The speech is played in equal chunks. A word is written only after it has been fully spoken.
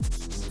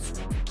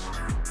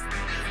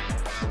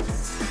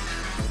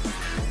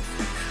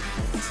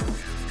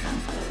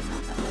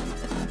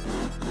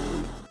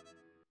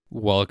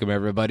Welcome,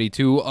 everybody,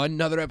 to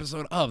another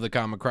episode of the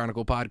Comic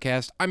Chronicle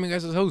podcast. I'm your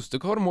guys' host,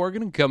 Dakota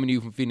Morgan, coming to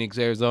you from Phoenix,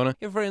 Arizona.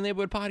 Your friendly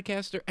neighborhood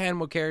podcaster,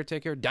 animal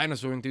caretaker,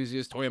 dinosaur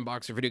enthusiast, toy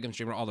unboxer, video game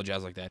streamer, all the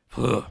jazz like that.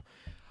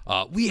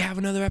 We have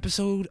another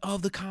episode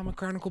of the Comic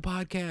Chronicle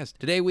podcast.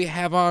 Today we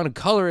have on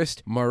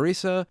colorist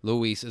Marissa.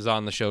 Louise is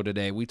on the show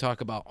today. We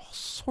talk about all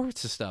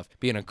sorts of stuff.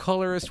 Being a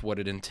colorist, what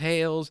it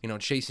entails,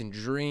 chasing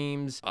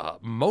dreams,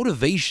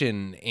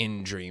 motivation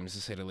in dreams,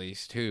 to say the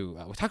least, too.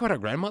 We talk about our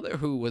grandmother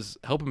who was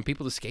helping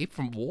people escape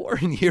from war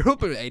in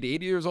Europe at 80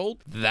 years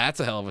old. That's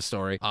a hell of a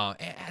story.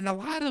 And a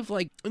lot of,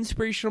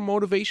 inspirational,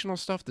 motivational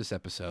stuff this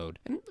episode.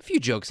 And a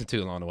few jokes,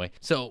 too, along the way.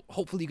 So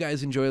hopefully you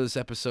guys enjoy this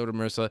episode of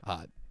Marissa.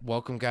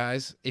 Welcome,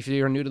 guys. If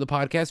you're new to the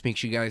podcast, make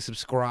sure you guys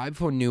subscribe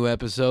for new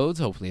episodes,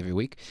 hopefully every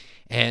week.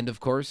 And, of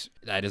course,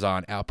 that is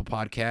on Apple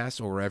Podcasts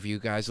or wherever you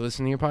guys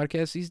listen to your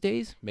podcasts these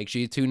days. Make sure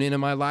you tune in to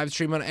my live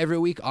stream on every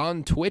week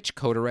on Twitch,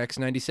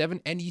 CoderX97,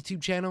 and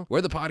YouTube channel,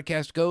 where the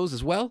podcast goes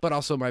as well. But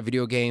also my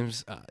video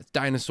games,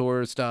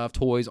 dinosaur stuff,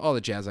 toys, all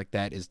the jazz like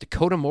that is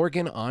Dakota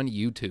Morgan on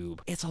YouTube.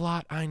 It's a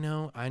lot, I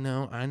know.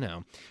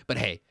 But,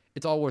 hey,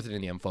 it's all worth it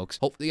in the end, folks.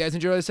 Hopefully you guys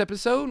enjoy this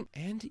episode.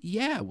 And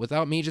yeah,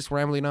 without me just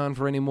rambling on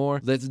for any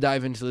more, let's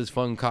dive into this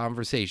fun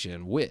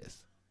conversation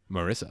with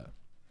Marissa.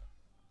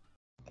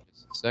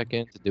 Just a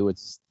second to do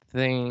its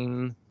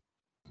thing.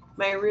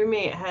 My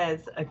roommate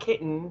has a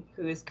kitten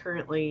who is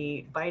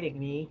currently biting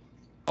me.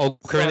 Oh,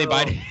 currently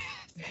biting?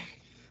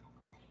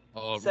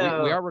 Oh,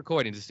 so, we are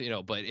recording, just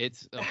but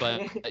is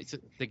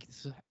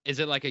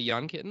it like a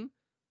young kitten?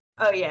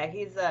 Oh yeah,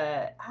 he's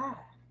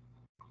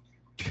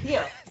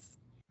yeah.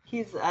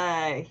 He's oh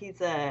my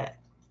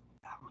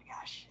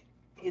gosh,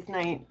 he's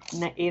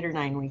 8 or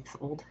 9 weeks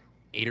old.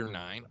 8 or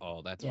 9?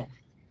 Oh,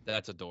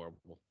 that's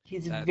adorable.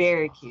 He's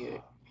very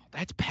cute.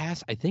 That's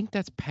past. I think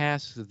that's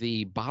past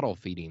the bottle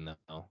feeding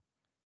though.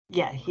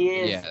 Yeah, he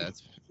is. Yeah,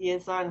 he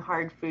is on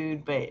hard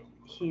food, but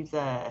he's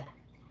a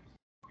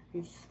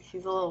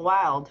little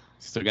wild.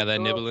 Still got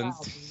that nibbling.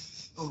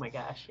 Oh my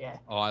gosh, yeah.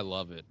 Oh, I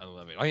love it.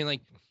 I mean,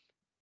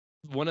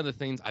 one of the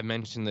things I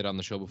mentioned it on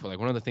the show before,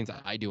 one of the things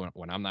I do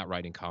when I'm not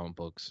writing comic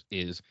books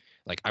is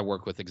I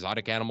work with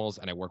exotic animals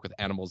and I work with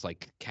animals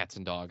like cats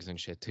and dogs and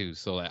shit too.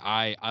 So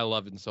I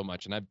love it so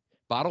much. And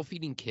bottle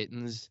feeding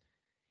kittens,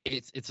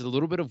 it's a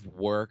little bit of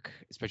work,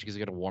 especially because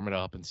you got to warm it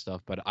up and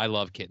stuff. But I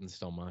love kittens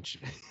so much.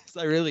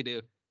 I really do.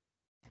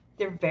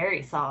 They're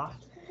very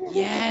soft.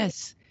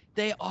 Yes,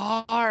 they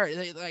are.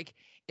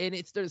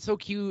 They're so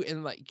cute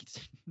and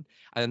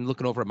I'm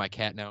looking over at my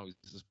cat now. He's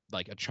just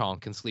like a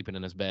chonk and sleeping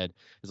in his bed.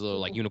 There's a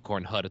little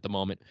unicorn hut at the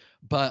moment.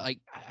 But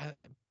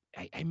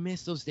I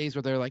miss those days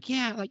where they're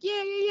yeah.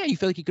 You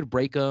feel like you could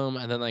break them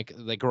and then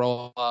they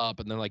grow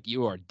up and they're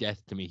you are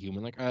death to me,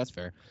 human. Oh, that's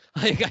fair.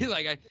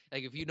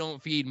 If you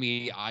don't feed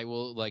me, I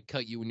will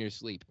cut you in your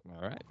sleep.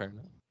 All right, fair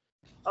enough.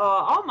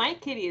 All my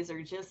kitties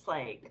are just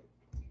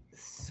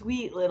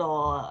sweet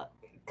little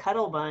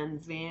cuddle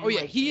buns, man. Oh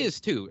yeah, he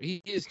is too.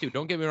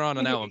 Don't get me wrong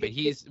on that one, but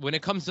when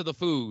it comes to the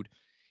food,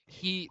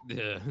 he's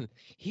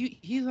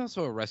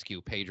also a rescue.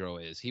 Pedro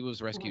is. He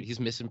was rescued. He's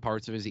missing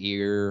parts of his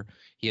ear.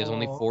 He has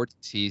only 4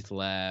 teeth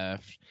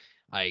left.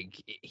 I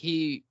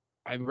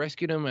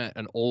rescued him at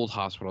an old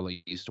hospital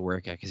he used to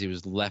work at because he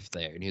was left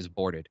there and he was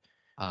boarded.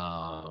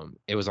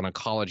 It was an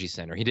oncology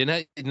center. He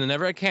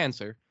never had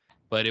cancer,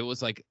 but it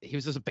was he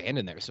was just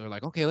abandoned there. So we're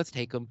okay, let's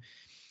take him.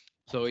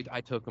 So I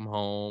took him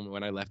home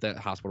when I left that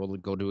hospital to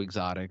go to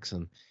exotics,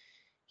 and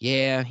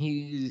yeah,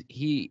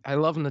 I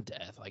love him to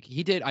death. I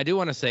do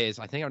want to say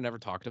I think I've never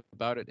talked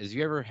about it. Has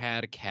you ever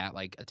had a cat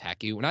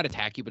attack you? Not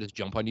attack you, but just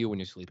jump on you when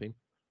you're sleeping?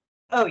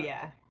 Oh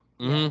yeah.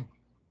 Mm-hmm.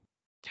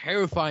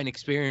 Terrifying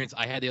experience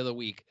I had the other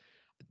week.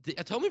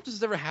 Tell me if this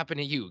has ever happened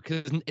to you,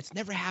 because it's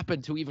never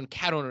happened to even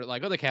cat owners,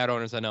 other cat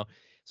owners I know.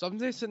 So I'm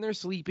just sitting there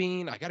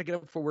sleeping. I got to get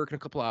up for work in a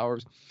couple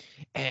hours,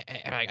 and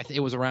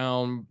it was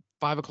around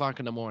 5 o'clock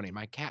in the morning.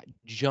 My cat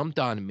jumped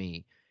on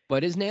me,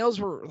 but his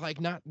nails were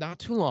not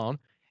too long,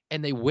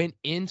 and they went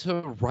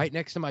into right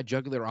next to my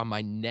jugular on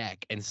my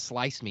neck and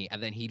sliced me.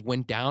 And then he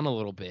went down a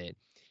little bit.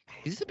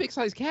 He's a big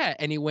sized cat,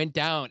 and he went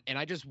down, and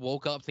I just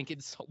woke up thinking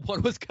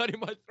someone was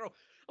cutting my throat.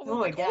 Oh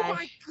my god! Oh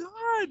my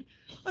god!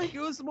 It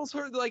was the most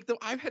hurt.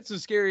 I've had some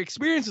scary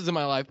experiences in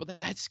my life,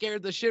 but that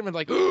scared the shit. And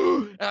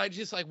and I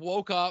just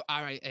woke up.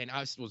 And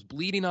I was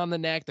bleeding on the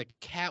neck. The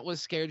cat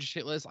was scared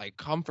shitless. I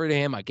comforted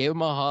him. I gave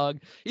him a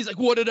hug. He's like,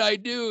 "What did I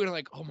do?" And I'm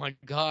like, "Oh my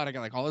god!" I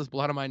got all this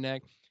blood on my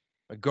neck.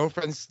 My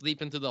girlfriend's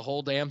sleeping through the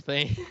whole damn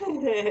thing.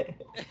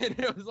 And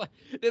it was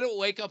didn't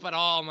wake up at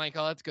all. I'm like,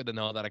 "Oh, that's good to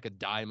know that I could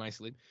die in my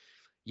sleep."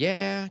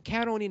 Yeah,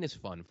 cat owning is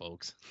fun,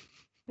 folks.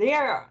 They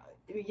are.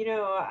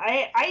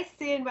 I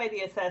stand by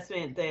the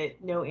assessment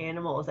that no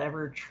animal is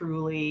ever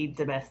truly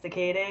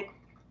domesticated.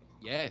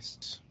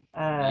 Yes.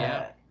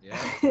 Yeah.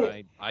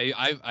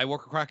 I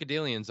work with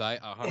crocodilians. I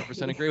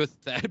 100% agree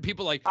with that.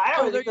 People I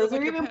don't think those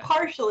are even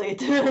partially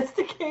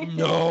domesticated.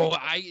 No,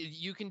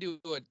 you can do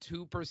a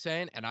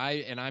 2%,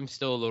 and I'm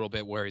still a little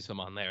bit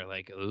worrisome on there.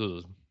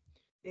 Ugh.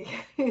 Yeah,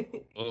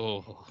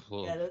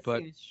 that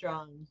seems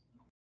strong.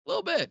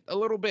 A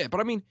little bit. But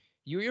I mean,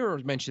 You were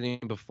mentioning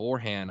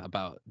beforehand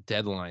about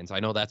deadlines. I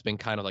know that's been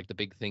kind of like the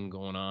big thing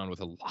going on with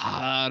a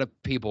lot of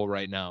people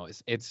right now.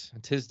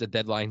 Tis the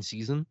deadline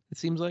season, it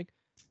seems like.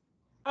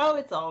 Oh,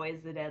 it's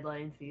always the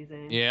deadline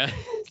season. Yeah.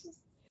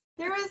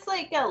 There was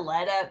like a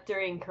let up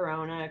during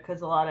Corona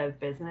because a lot of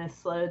business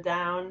slowed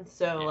down.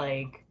 So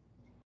like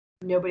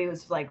nobody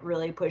was like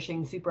really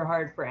pushing super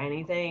hard for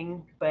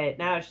anything. But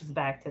now it's just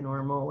back to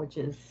normal, which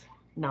is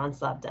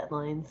nonstop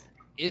deadlines.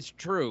 It's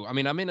true. I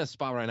mean, I'm in a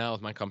spot right now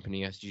with my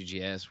company,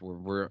 SGGS, where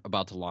we're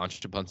about to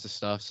launch a bunch of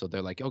stuff. So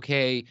they're like,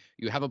 okay,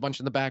 you have a bunch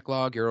in the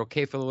backlog. You're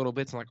okay for a little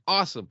bit. So I'm like,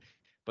 awesome.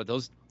 But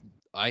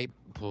I,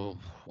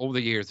 over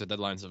the years, the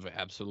deadlines have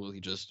absolutely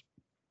just,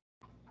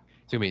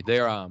 to me,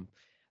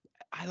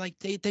 I like,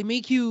 they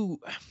make you,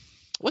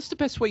 what's the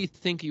best way you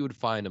think you would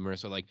find them,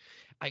 Marissa? Like,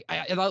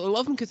 I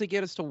love them because they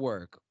get us to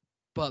work,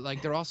 but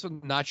like, they're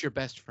also not your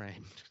best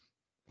friend.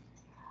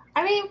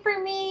 I mean, for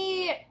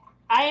me,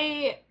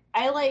 I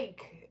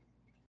like,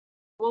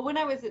 well, when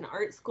I was in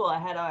art school, I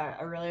had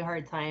a really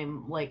hard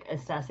time like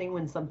assessing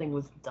when something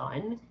was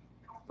done,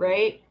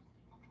 right?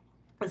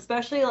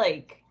 Especially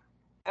like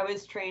I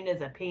was trained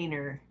as a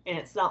painter, and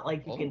it's not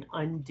like you can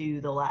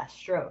undo the last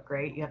stroke,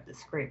 right? You have to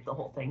scrape the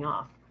whole thing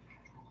off.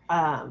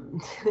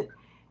 Um,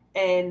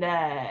 and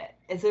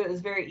so it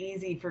was very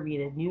easy for me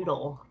to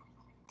noodle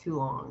too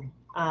long.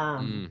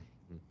 And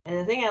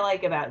the thing I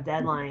like about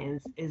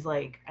deadlines is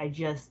like I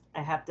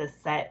have to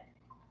set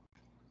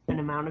an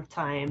amount of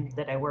time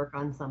that I work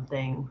on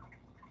something,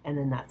 and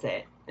then that's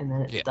it, and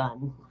then it's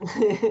done.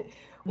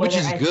 Which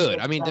is I good.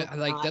 I mean,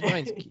 like not.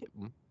 deadlines.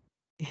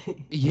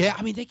 Yeah,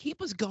 I mean they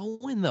keep us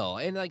going though,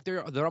 and like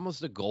they're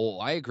almost a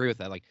goal. I agree with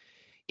that. Like,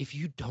 if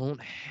you don't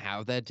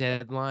have that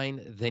deadline,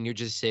 then you're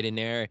just sitting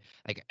there.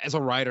 Like as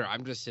a writer,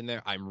 I'm just sitting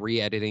there. I'm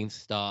re-editing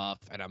stuff,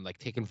 and I'm like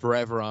taking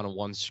forever on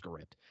one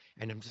script,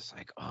 and I'm just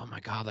like, oh my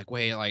god, like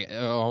wait, like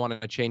oh, I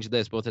want to change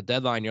this, but with a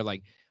deadline, you're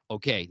like,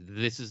 okay,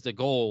 this is the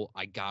goal.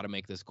 I gotta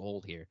make this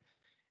goal here.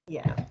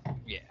 Yeah.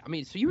 Yeah. I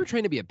mean, so you were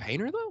trained to be a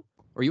painter though,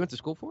 or you went to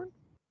school for it?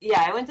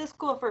 Yeah, I went to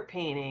school for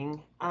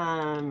painting,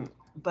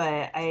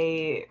 but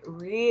I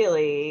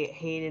really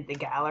hated the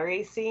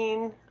gallery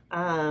scene.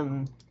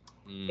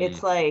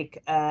 It's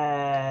like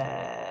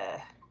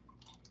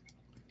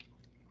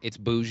It's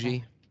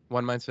bougie,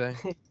 one might say.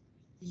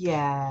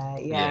 yeah.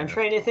 I'm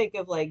trying to think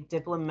of like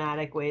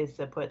diplomatic ways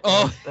to put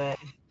this, but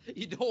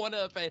you don't want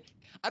to offend.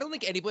 I don't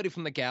think anybody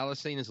from the gala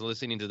scene is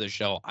listening to the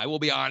show. I will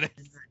be honest.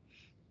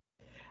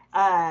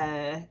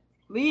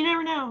 but you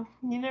never know.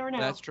 You never know.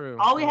 That's true.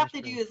 All we have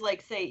to do is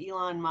like say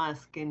Elon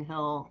Musk, and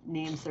he'll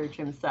name search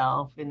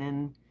himself, and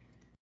then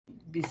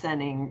be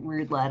sending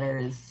weird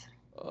letters.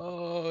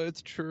 Oh,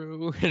 it's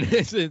true.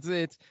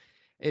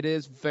 It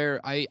is fair.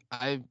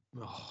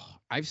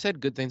 I've said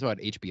good things about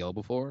HBO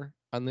before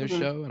on this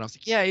show, and I was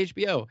like, yeah,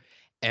 HBO.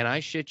 And I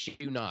shit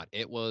you not,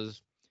 it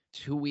was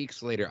 2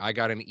 weeks later, I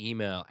got an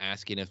email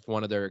asking if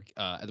one of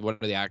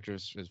the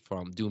actors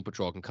from Doom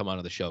Patrol can come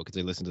onto the show because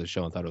they listened to the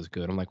show and thought it was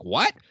good. I'm like,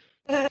 what?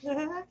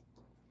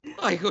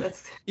 Like,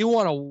 you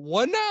want a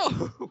what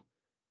now?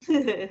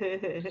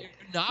 You're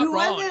not who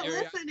wrong. wasn't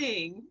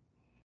listening?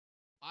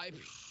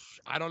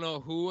 I don't know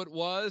who it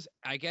was.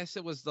 I guess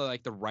it was the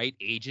right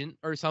agent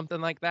or something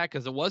like that,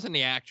 because it wasn't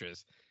the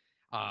actress.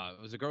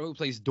 It was a girl who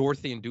plays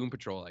Dorothy in Doom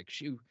Patrol. Like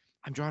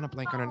I'm drawing a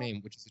blank on her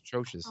name, which is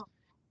atrocious.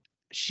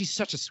 She's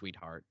such a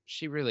sweetheart.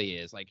 She really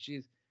is. Like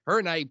her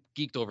and I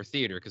geeked over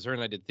theater because her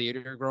and I did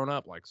theater growing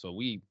up. Like, so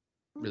we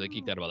really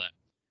geeked out about that.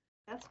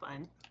 That's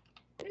fun.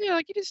 Yeah,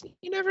 like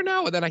you never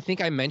know. And then I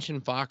think I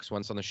mentioned Fox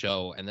once on the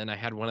show, and then I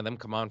had one of them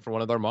come on for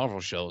one of their Marvel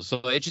shows. So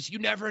it's just, you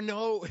never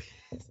know.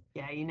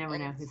 Yeah, you never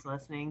know who's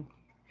listening.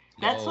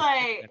 That's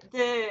why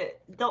the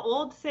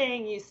old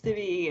saying used to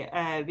be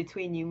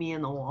between you, me,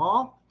 and the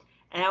wall,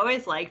 and I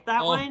always liked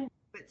that one.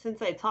 But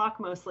since I talk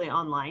mostly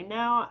online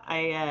now,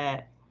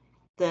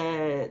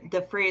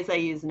 the phrase I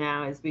use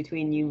now is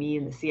between you, me,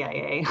 and the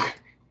CIA.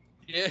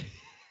 Yeah.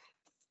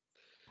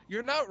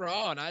 You're not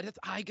wrong.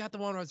 I got the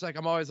one where I was like,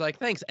 I'm always like,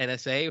 thanks,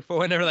 NSA, for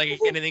whenever like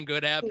anything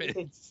good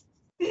happens.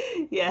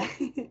 Yeah.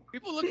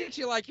 People look at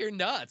you like you're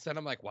nuts. And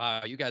I'm like,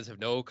 wow, you guys have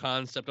no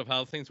concept of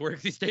how things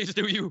work these days,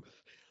 do you?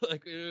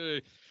 Like,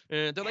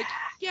 and they're like,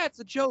 yeah, it's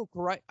a joke,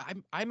 right?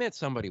 I met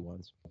somebody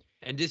once,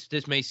 and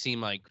this may seem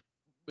like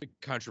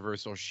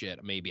controversial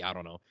shit, maybe, I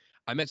don't know.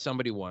 I met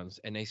somebody once,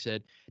 and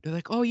they're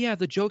like, oh yeah,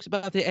 the joke's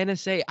about the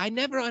NSA. I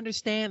never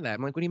understand that.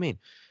 I'm like, what do you mean?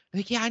 They're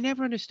like, yeah, I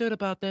never understood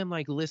about them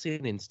like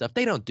listening and stuff.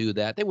 They don't do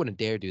that. They wouldn't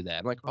dare do that.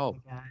 I'm like, oh my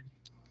God.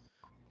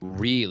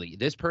 Really?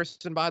 This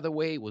person, by the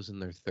way, was in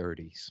their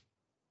 30s.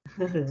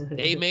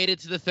 They made it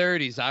to the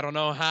 30s. I don't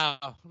know how.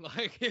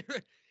 Like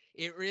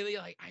it really,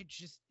 like, I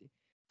just,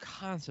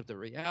 concept of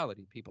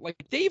reality, people, like,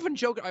 they even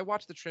joke. I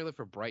watched the trailer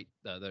for Bright,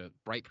 the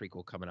Bright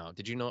prequel coming out.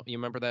 Did you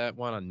remember that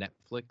one on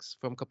Netflix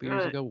from a couple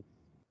years ago?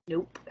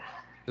 Nope.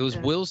 It was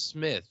Will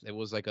Smith. It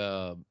was like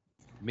a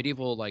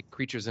medieval, like,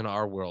 creatures in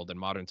our world in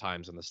modern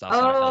times in the South.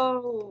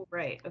 Oh,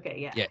 right. Okay,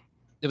 yeah. Yeah.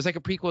 It was like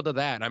a prequel to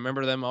that. And I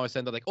remember them always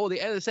saying, they're like, oh, the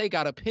NSA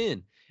got a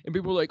pin. And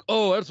people were like,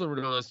 oh, that's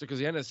unrealistic because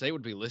the NSA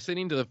would be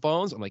listening to the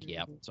phones. I'm like,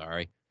 yeah,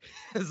 sorry.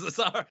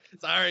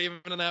 sorry, even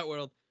in that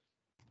world.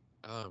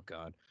 Oh,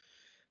 God.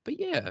 But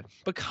yeah,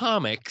 but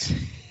comics.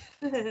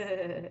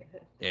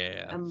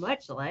 Yeah. A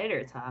much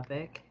lighter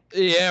topic.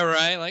 Yeah,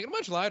 right. Like a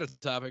much lighter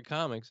topic,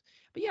 comics.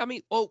 But yeah, I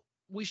mean,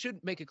 we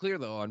should make it clear,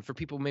 though, on for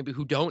people maybe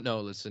who don't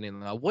know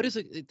listening, what is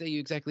it that you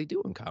exactly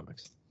do in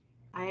comics?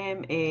 I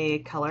am a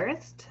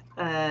colorist.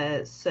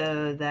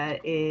 So that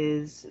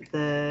is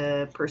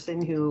the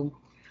person who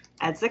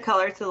adds the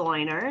color to the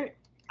line art.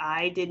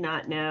 I did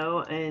not know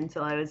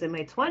until I was in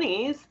my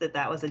 20s that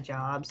that was a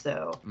job.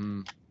 So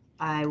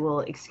I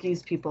will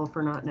excuse people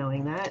for not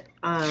knowing that.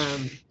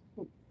 I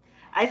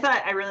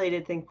really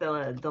did think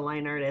the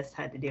line artist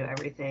had to do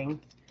everything.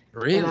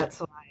 Really? And that's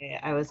why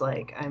I was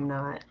like, I'm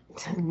not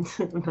going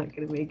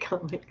to make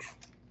comics.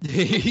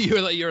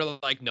 you're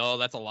like, no,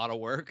 that's a lot of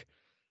work.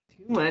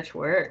 Too much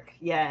work.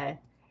 Yeah.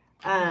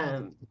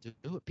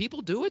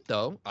 People do it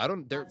though.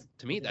 To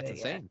me, that's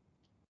insane.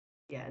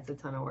 Yeah, it's a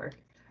ton of work.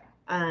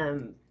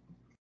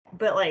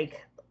 But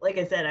like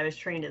I said, I was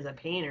trained as a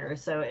painter,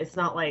 so it's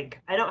not like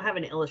I don't have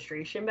an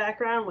illustration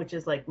background, which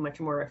is like much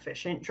more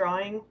efficient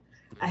drawing.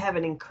 I have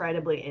an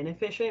incredibly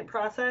inefficient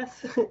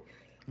process.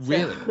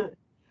 Really?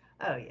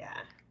 Oh yeah.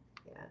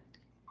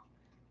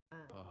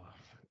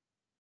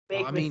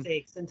 Make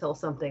mistakes until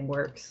something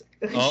works.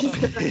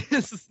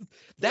 That's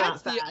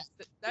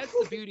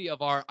the beauty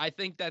of art. I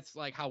think that's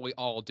like how we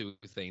all do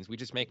things. We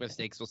just make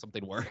mistakes so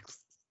something works.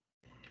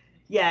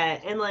 Yeah,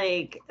 and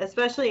like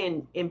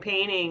especially in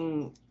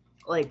painting,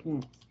 like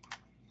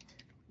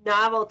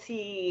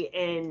novelty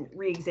and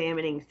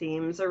re-examining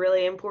themes are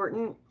really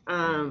important.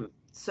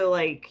 So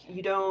like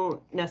you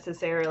don't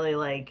necessarily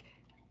like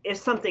if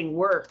something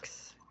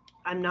works,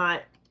 I'm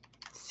not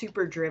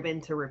super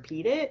driven to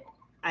repeat it.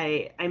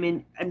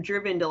 I'm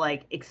driven to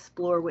like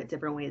explore what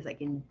different ways I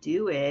can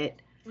do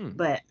it,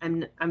 but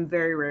I'm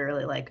very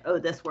rarely like, oh,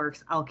 this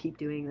works, I'll keep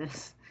doing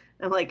this.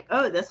 I'm like,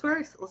 oh, this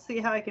works, let's see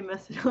how I can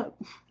mess it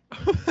up.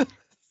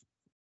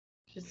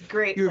 Just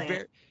great.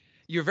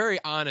 You're very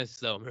honest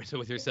though, Marissa,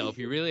 with yourself.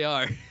 You really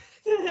are.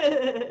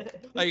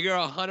 Like you're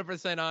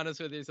 100%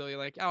 honest with yourself. You're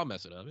like, I'll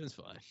mess it up. It's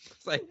fine.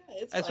 It's like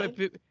that's why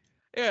people.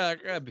 Yeah,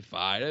 like, that'd be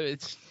fine.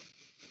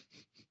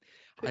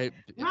 I'm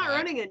not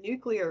running a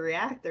nuclear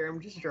reactor.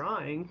 I'm just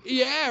drawing.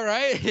 Yeah,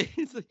 right.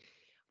 It's like,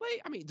 wait.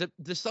 I mean, to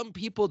some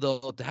people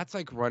though, that's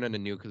like running a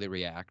nuclear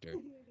reactor.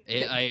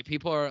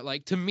 People are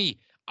like, to me,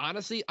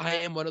 honestly, I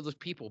am one of those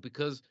people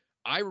because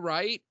I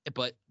write,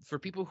 but for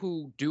people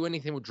who do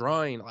anything with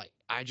drawing, like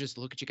I just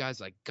look at you guys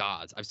like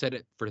gods. I've said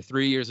it for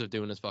 3 years of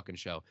doing this fucking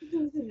show.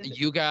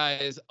 You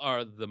guys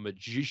are the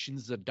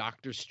magicians of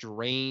Doctor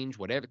Strange,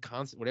 whatever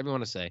you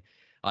want to say.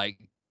 Like,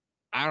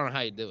 I don't know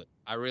how you do it.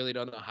 I really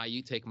don't know how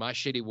you take my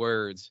shitty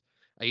words.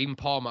 Even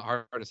Paul, my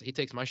artist, he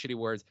takes my shitty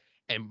words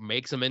and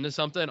makes them into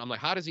something. I'm like,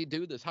 how does he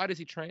do this? How does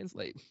he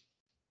translate?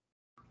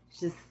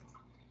 Just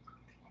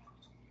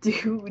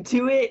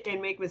do it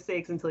and make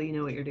mistakes until you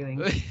know what you're doing.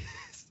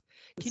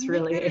 Can you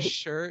really make that a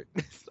shirt?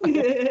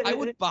 I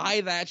would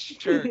buy that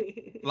shirt.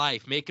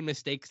 Life, making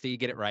mistakes till you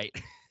get it right.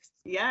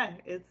 Yeah,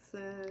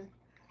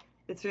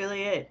 it's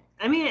really it.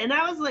 I mean, and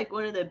that was like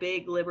one of the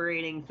big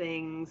liberating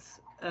things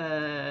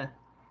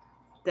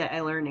that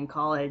I learned in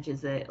college is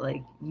that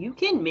like you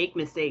can make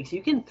mistakes,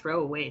 you can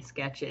throw away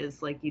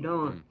sketches, like you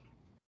don't.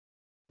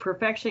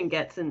 Perfection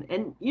gets in,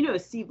 and you know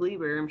Steve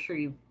Lieber, I'm sure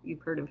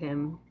you've heard of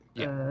him,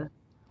 or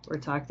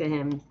talked to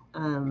him,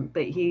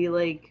 but he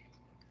like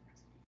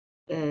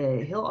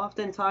he'll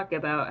often talk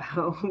about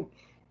how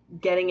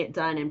getting it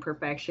done in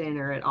perfection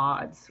are at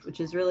odds, which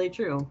is really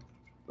true.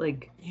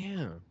 Like,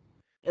 yeah,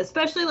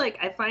 especially like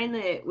I find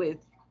that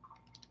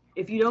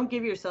if you don't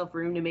give yourself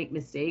room to make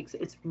mistakes,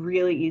 it's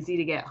really easy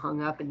to get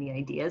hung up in the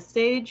idea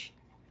stage.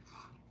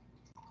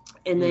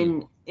 And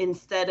then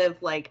instead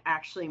of like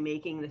actually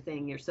making the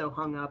thing, you're so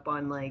hung up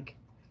on like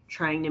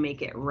trying to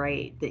make it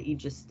right that you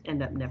just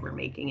end up never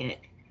making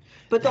it.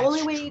 But the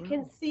only way you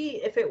can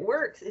see if it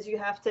works is you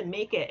have to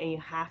make it, and you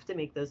have to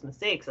make those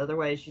mistakes.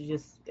 Otherwise, you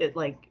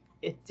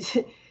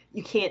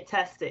can't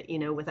test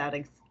it, without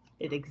it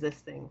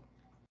existing.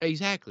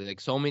 Exactly.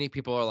 Like so many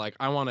people are like,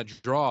 I want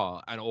to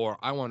draw or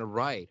I want to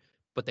write,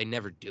 but they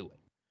never do it.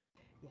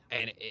 Yeah.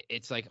 And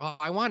it's like, oh,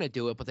 I want to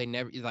do it, but they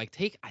never like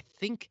I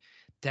think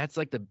that's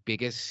like the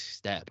biggest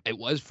step. It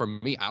was for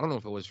me. I don't know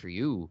if it was for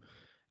you.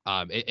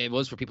 It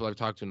was for people I've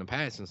talked to in the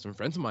past and some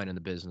friends of mine in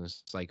the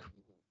business, like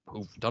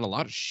who've done a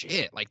lot of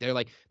shit. Like they're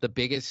like the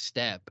biggest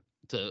step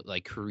to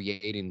like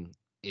creating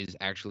is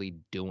actually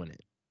doing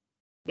it.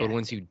 Yeah. But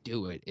once you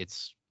do it,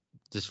 it's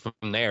just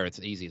from there, it's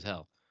easy as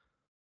hell.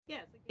 Yeah,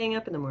 it's like getting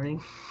up in the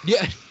morning.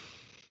 Yeah.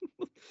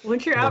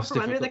 Once you're out from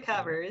under the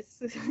covers,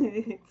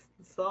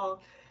 it's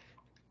all.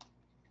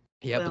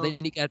 Yeah, but then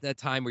you got that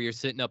time where you're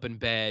sitting up in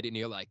bed and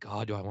you're like,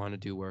 oh, do I want to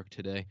do work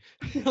today?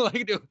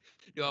 Like,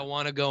 do I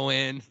want to go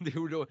in?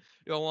 Do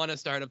I want to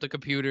start up the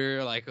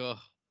computer? Like, oh.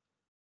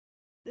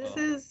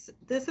 Oh.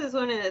 This is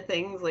one of the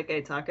things like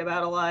I talk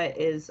about a lot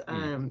is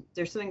Mm.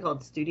 there's something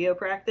called studio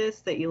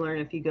practice that you learn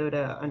if you go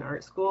to an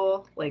art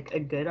school, like a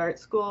good art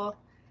school.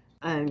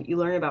 You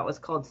learn about what's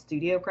called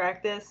studio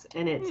practice,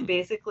 and it's Hmm.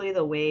 basically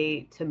the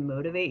way to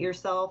motivate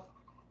yourself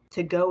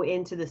to go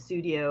into the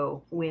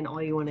studio when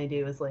all you want to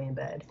do is lay in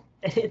bed.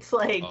 And it's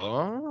like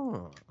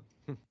Oh.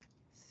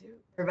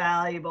 super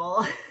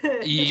valuable.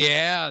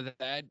 Yeah,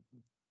 that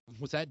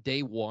was that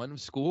day one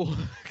of school?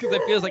 Because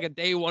it feels like a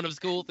day one of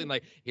school thing.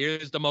 Like,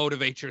 here's to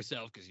motivate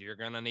yourself because you're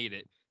gonna need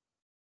it.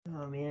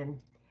 Oh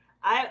man.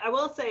 I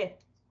will say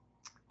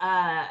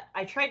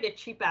I tried to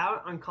cheap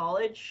out on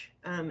college,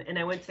 and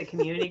I went to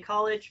community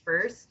college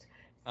first,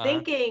 Uh-huh.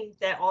 thinking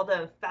that all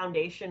the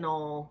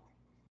foundational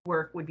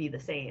work would be the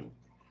same.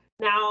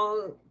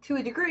 Now, to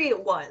a degree,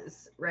 it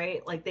was,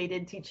 right? Like they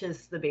did teach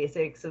us the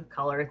basics of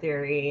color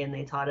theory and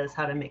they taught us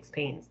how to mix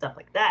paint and stuff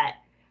like that.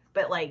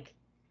 But like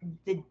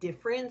the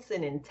difference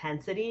in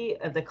intensity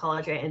of the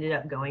college I ended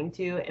up going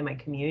to and my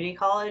community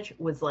college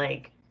was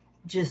like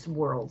just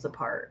worlds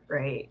apart,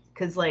 right?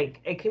 Because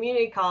like at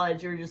community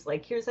college, you're just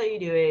like, here's how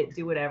you do it,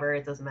 do whatever.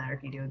 It doesn't matter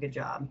if you do a good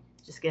job,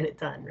 just get it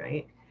done,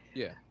 right?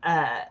 Yeah.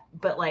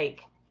 But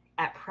like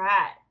at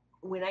Pratt,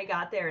 when I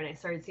got there and I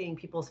started seeing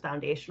people's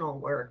foundational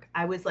work,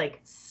 I was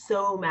like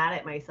so mad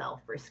at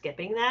myself for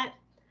skipping that.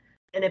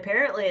 And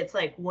apparently, it's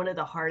like one of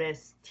the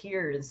hardest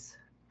tiers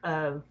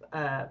of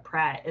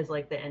Pratt is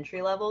like the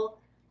entry level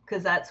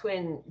because that's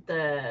when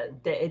the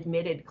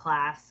admitted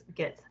class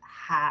gets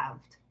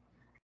halved,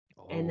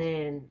 Oh. and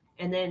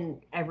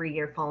then every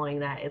year following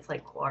that, it's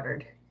like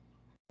quartered.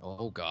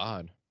 Oh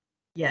God.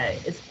 Yeah,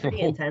 it's pretty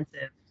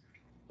intensive.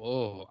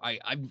 Oh,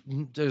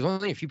 there's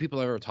only a few people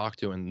I've ever talked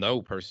to and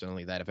know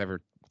personally that have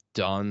ever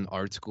done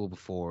art school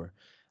before.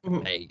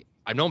 Mhm.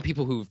 I've known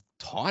people who've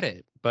taught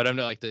it, but I'm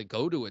like to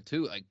go to it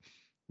too. Like,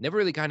 never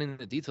really got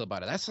into detail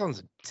about it. That sounds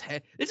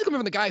intense. This is coming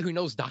from the guy who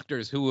knows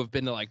doctors who have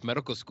been to like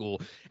medical school,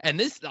 and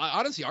this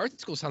honestly, art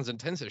school sounds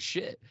intense as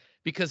shit.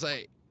 Because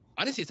I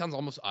honestly, it sounds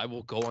almost. I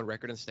will go on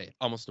record and say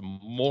almost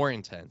more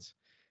intense,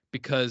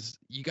 because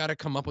you got to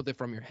come up with it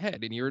from your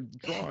head and you're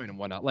drawing and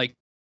whatnot. Like,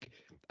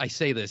 I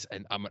say this,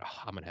 and I'm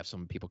gonna have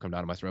some people come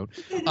down to my throat.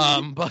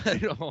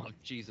 But oh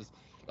Jesus.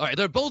 All right,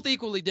 they're both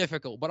equally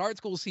difficult, but art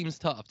school seems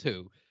tough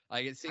too.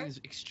 Like it seems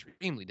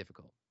extremely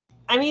difficult.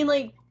 I mean,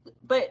 like,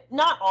 but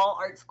not all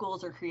art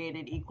schools are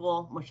created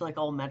equal, much like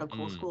all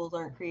medical Mm, schools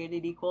aren't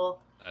created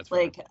equal. that's fair.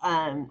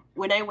 Like,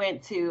 when I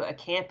went to a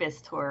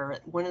campus tour,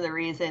 one of the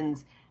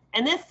reasons,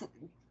 and this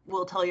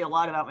will tell you a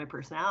lot about my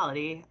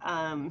personality.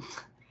 When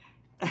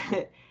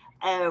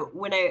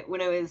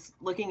I was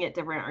looking at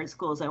different art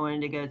schools I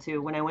wanted to go to,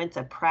 when I went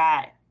to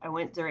Pratt, I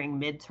went during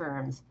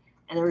midterms,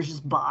 and there was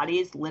just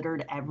bodies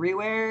littered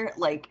everywhere.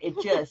 Like it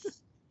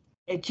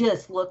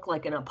just looked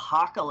like an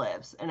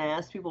apocalypse. And I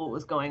asked people what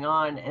was going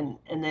on, and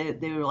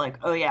they were like,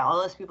 oh yeah,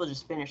 all those people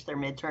just finished their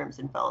midterms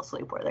and fell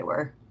asleep where they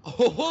were. Oh,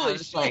 And I holy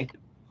was shit! like,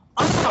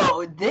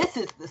 oh, this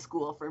is the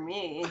school for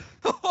me.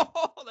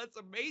 Oh, that's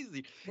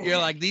amazing. You're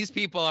like, these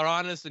people are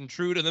honest and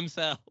true to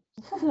themselves.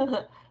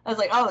 I was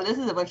like, oh, this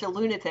is a bunch of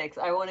lunatics.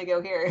 I want to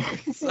go here.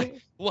 It's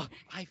like, well,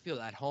 I feel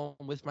at home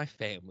with my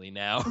family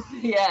now.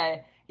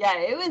 Yeah, yeah,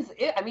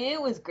 I mean,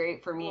 it was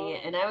great for me,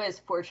 and I was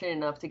fortunate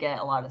enough to get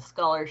a lot of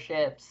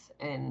scholarships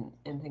and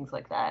things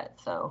like that.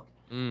 So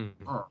Mm,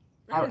 uh,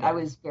 very I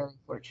was nice. very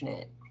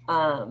fortunate.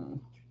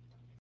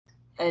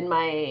 And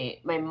my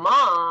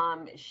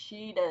mom,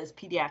 she does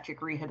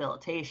pediatric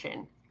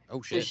rehabilitation,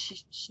 Oh so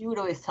shit. she would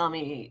always tell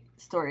me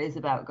stories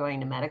about going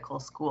to medical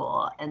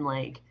school, and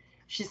like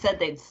she said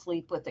they'd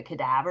sleep with the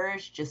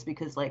cadavers just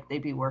because like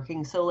they'd be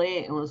working so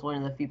late and it was one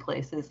of the few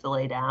places to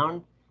lay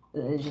down.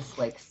 They just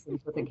like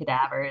sleep with the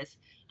cadavers.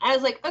 I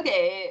was like,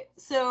 okay,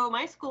 so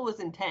my school was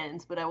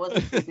intense, but I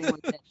wasn't sleeping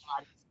with dead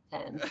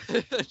bodies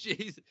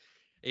Jeez.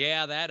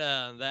 Yeah, that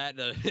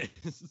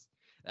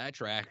that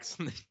tracks.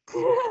 intense.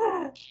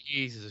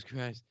 Jesus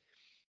Christ.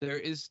 There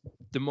is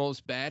the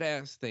most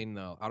badass thing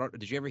though. I don't.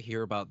 Did you ever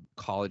hear about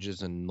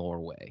colleges in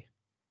Norway?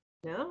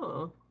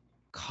 No.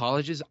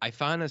 Colleges. I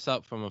found this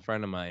out from a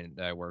friend of mine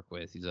that I work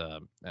with. He's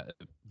a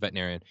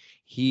veterinarian.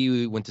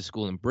 He went to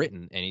school in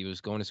Britain, and he was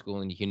going to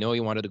school, and he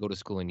wanted to go to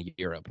school in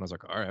Europe. And I was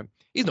like, all right.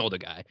 He's an older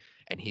guy,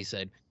 and he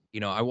said,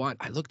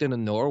 I looked into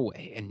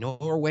Norway, and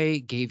Norway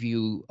gave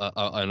you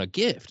a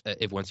gift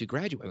if once you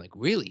graduate. I'm like,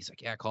 really? He's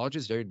like, yeah,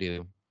 colleges there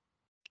do,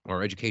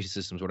 or education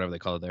systems, whatever they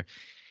call it there.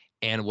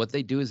 And what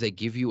they do is they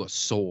give you a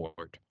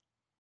sword.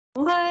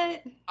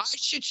 What? I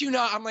shit you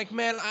not. I'm like,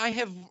 man, I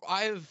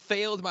have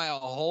failed my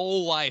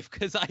whole life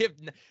because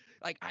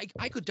like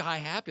I could die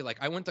happy. Like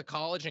I went to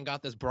college and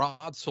got this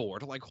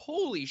broadsword. Like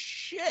holy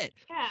shit,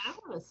 Yeah, I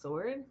want a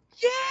sword.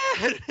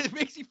 yeah, it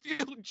makes you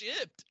feel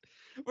gypped.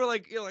 We're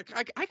like,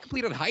 like I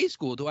completed high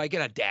school. Do I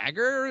get a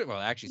dagger? Well,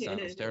 it actually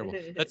sounds terrible.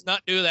 Let's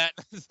not do that.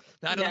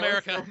 Not in Yeah,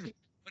 America.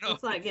 No,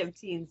 let's not give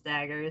teens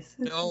daggers.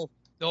 no,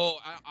 no.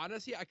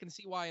 Honestly, I can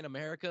see why in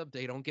America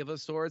they don't give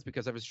us swords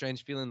because I have a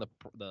strange feeling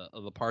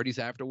the parties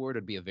afterward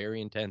would be a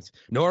very intense.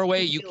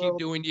 Norway, It'd you be a keep little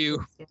doing you.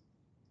 twisted.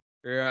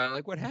 Yeah,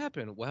 like what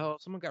happened? Well,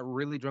 someone got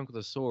really drunk with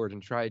a sword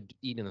and tried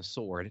eating a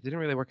sword. It didn't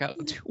really work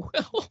out too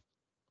well.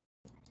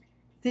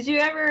 Did you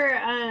ever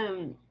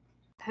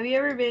have you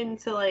ever been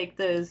to like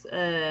those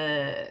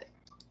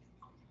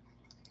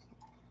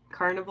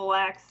carnival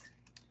acts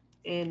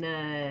in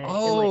like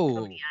Oh,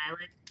 Coney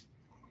Island?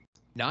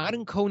 not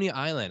in Coney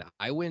Island.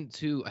 I went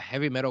to a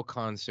heavy metal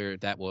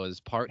concert that was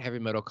part heavy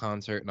metal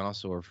concert and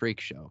also a freak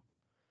show.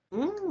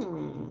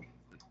 Mm.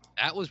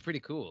 That was pretty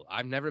cool.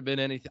 I've never been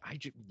anything.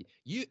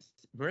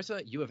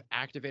 Marissa, you have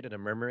activated a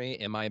memory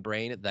in my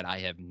brain that I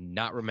have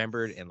not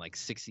remembered in like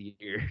 6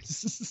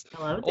 years.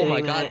 I love Oh my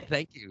doing God, that.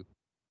 thank you.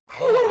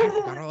 Oh,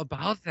 I forgot all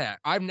about that.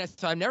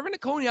 So I've never been to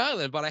Coney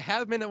Island, but I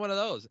have been to one of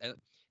those. And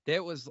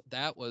that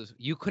was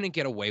you couldn't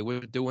get away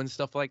with doing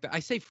stuff like that.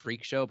 I say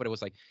freak show, but it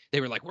was like they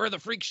were like, we're the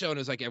freak show, and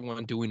it was like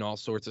everyone doing all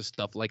sorts of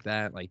stuff like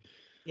that. Like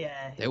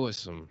Yeah. that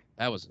was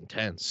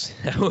intense.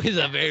 That was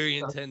a very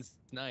Yes. intense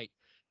night.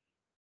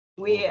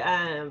 We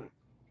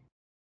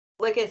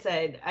like I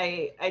said,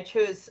 I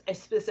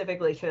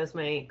specifically chose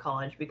my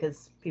college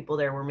because people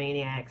there were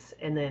maniacs,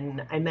 and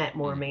then I met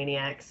more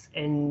maniacs,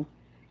 and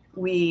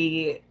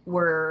we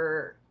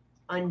were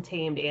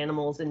untamed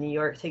animals in New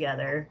York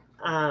together.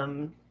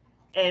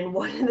 And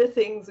one of the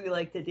things we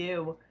like to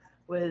do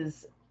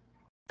was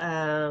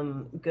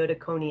go to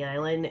Coney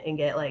Island and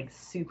get like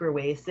super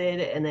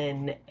wasted and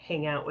then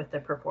hang out with the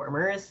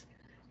performers.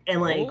 And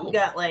like we Oh.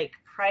 got like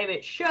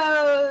private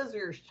shows, we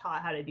were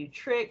taught how to do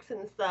tricks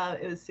and stuff.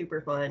 It was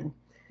super fun.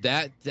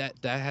 That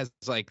has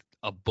like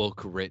a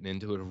book written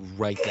into it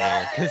right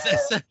there. Because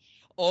that's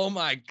oh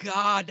my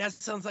God, that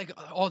sounds like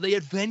all the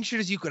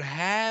adventures you could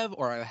have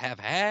or have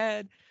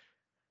had.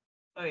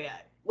 Oh yeah.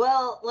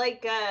 Well,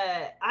 like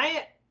uh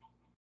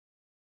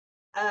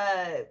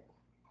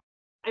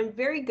I'm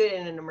very good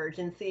in an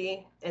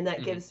emergency, and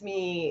that gives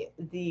me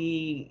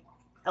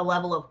a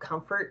level of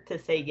comfort to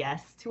say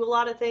yes to a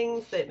lot of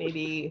things that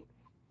maybe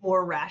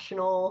more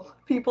rational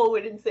people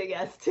wouldn't say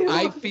yes to.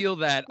 I feel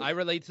that. I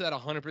relate to that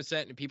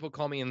 100%. And people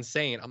call me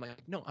insane. I'm like,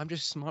 no, I'm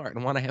just smart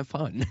and want to have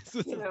fun. This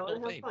is the I whole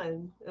want to have thing.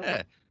 fun.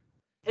 Yeah.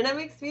 And I'm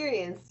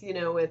experienced,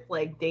 with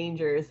like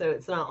danger, so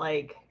it's not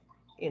like,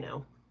 you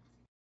know,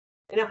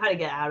 I know how to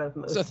get out of It's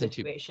most nothing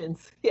too.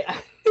 situations. Yeah.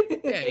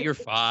 Yeah, you're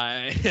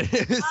fine.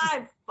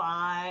 I'm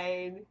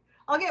fine.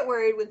 I'll get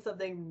worried when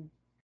something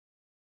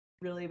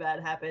really bad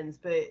happens,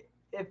 but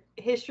if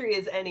history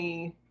is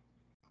any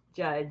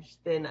judge,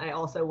 then I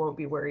also won't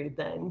be worried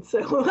then. So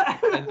I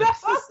don't know.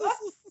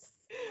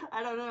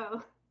 I don't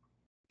know.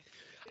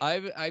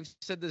 I've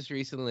said this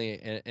recently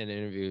in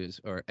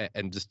interviews or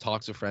and just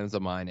talks with friends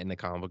of mine in the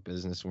comic book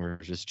business when we're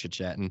just chit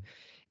chatting,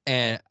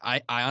 and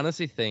I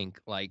honestly think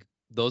like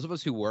those of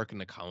us who work in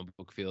the comic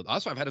book field.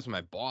 Also, I've had this with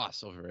my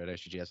boss over at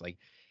SGS, like,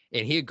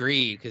 and he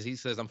agreed because he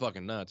says I'm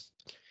fucking nuts.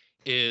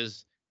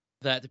 Is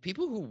that the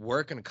people who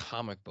work in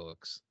comic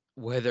books,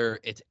 whether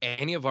it's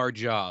any of our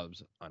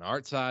jobs on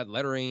art side,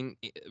 lettering,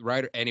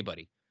 writer,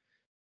 anybody,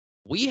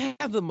 we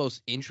have the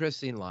most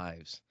interesting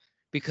lives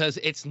because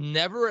it's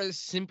never as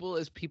simple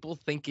as people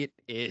think it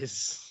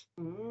is.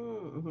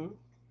 Mm-hmm.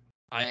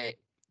 I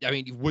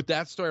mean, with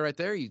that story right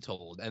there you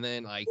told, and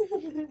then like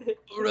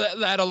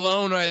that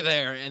alone right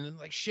there, and then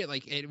like shit,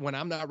 like when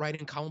I'm not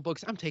writing comic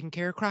books, I'm taking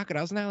care of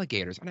crocodiles and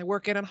alligators, and I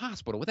work in a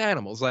hospital with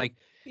animals. Like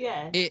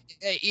Yeah.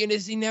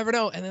 you never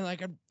know. And then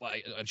like I'm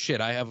like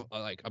shit, I have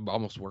like I'm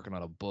almost working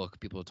on a book.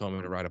 People have told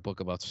me to write a book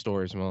about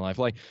stories in my life.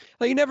 Like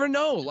you never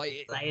know.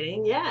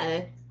 Exciting.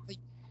 Yeah. Like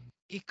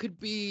it could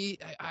be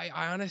I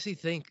honestly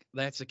think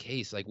that's the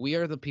case. Like we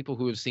are the people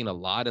who have seen a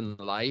lot in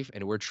life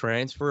and we're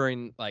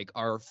transferring like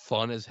our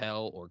fun as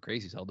hell or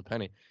crazy as hell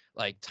depending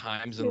like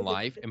times in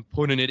life and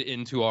putting it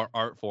into our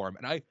art form.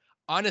 And I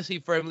honestly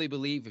firmly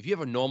believe if you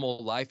have a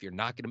normal life you're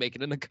not going to make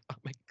it in the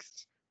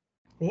comics.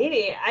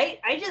 Maybe. I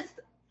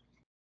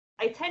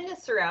tend to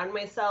surround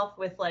myself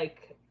with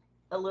like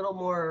a little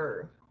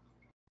more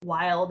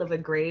wild of a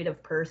grade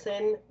of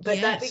person, but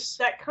Yes.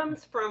 that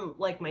comes from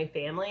like my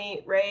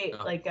family, right?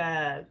 Oh. Like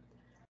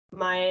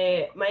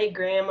my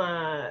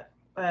grandma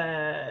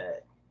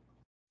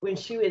when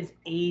she was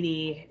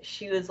 80,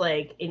 she was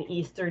like in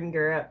Eastern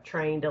Europe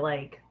trying to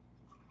like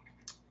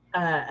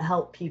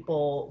help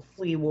people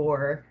flee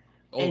war,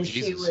 Oh and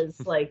she Jesus.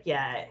 was like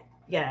at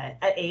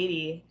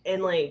 80,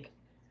 and like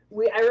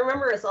I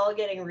remember us all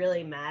getting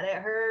really mad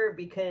at her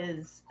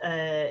because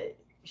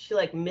she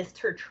like missed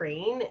her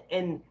train,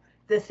 and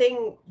this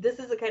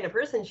is the kind of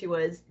person she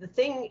was. The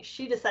thing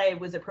she decided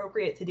was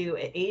appropriate to do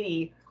at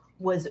 80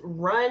 was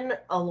run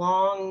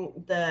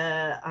along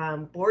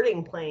the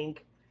boarding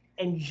plank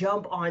and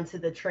jump onto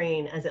the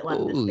train as it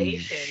left the Holy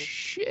station.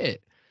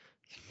 shit.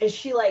 And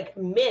she like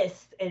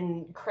missed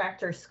and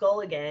cracked her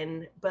skull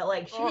again, but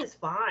like she Oh, was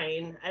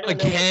fine. I don't know what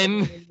the again.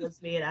 wound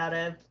was made out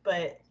of,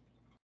 but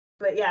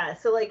yeah.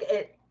 So like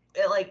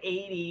at like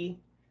 80,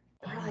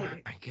 Oh we're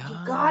like, my you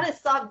God. gotta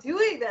stop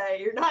doing that.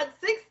 You're not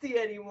 60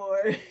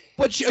 anymore.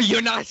 But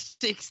you're not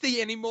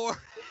 60 anymore.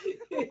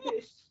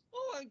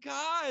 Oh my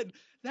God.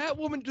 That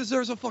woman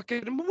deserves a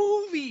fucking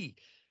movie.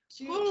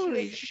 she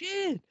Holy was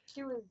shit.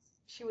 she was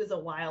She was a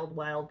wild,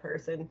 wild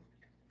person.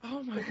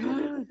 Oh my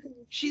god.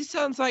 She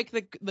sounds like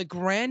the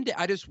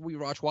granddad. We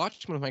watched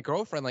Watchmen with my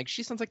girlfriend. Like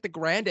she sounds like the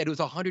granddad who's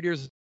 100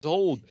 years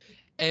old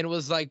and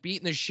was like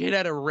beating the shit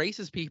out of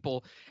racist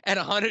people at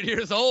 100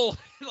 years old.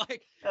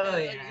 like, Oh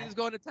like yeah. he was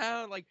going to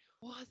town. Like,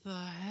 what the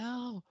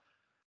hell?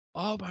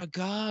 Oh my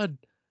god.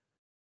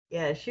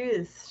 Yeah, she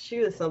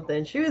was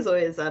something. She was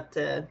always up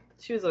to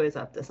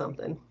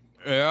something.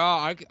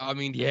 Yeah, I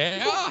mean,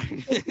 yeah.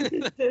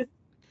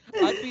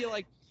 I'd be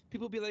like,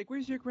 people be like,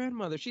 "Where's your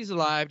grandmother? She's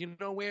alive. You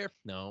know where?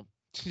 No,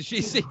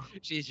 she's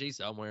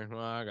somewhere. Oh,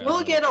 I got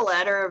We'll get a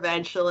letter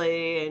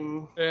eventually,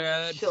 and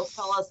yeah, she'll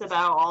tell us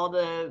about all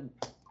the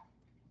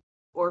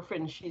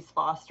orphans she's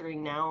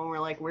fostering now. And we're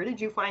like, where did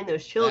you find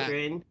those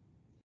children?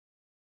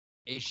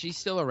 Is she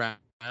still around?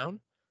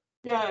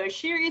 No,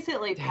 she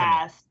recently Damn it.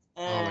 passed.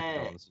 Oh my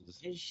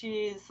condolences.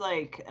 She's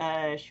like,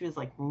 she was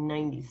like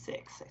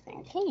 96, I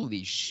think.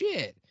 Holy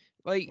shit!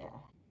 Like, Yeah.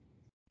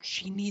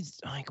 she needs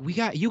like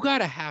you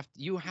have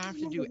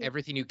to do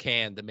everything you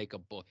can to make a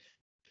book.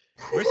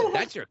 Marissa,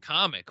 that's your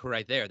comic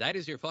right there. That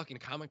is your fucking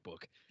comic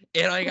book.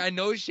 And like I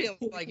know shit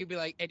like you'd be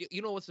like, and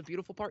you know what's the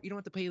beautiful part? You don't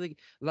have to pay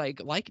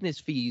like likeness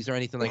fees or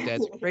anything like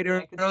that. It's create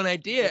your own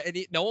idea, and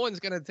no one's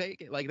gonna take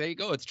it. Like there you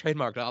go, it's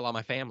trademarked all on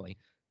my family.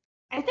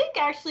 I think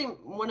actually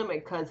one of my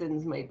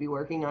cousins might be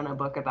working on a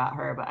book about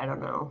her, but I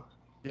don't know.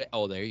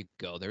 Oh, there you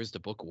go. There's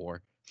the book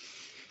war.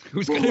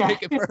 Who's gonna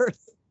make it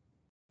first?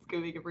 Who's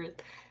gonna make it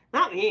first?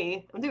 Not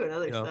me. I'm doing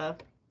other stuff.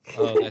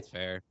 Oh, that's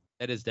fair.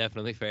 That is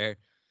definitely fair.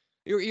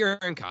 You're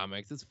in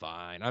comics. It's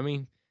fine. I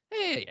mean,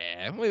 hey,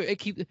 yeah,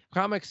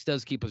 comics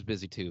does keep us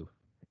busy too.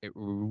 It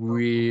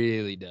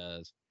really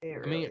does. It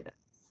really does.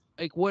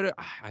 Like what?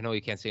 I know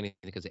you can't say anything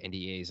because of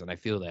NDAs, and I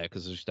feel that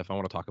because there's stuff I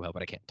want to talk about,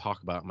 but I can't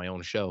talk about on my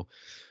own show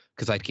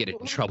because I'd get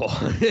in trouble.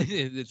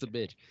 It's a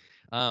bitch.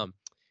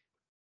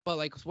 But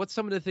like, what's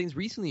some of the things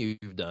recently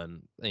you've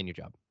done in your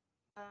job?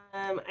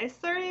 I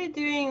started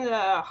doing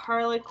the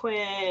Harley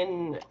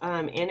Quinn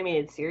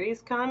animated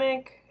series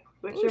comic,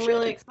 which I'm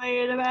really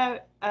excited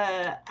about.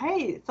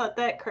 I thought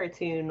that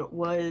cartoon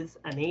was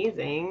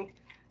amazing.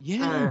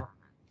 Yeah.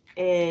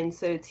 And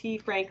so T.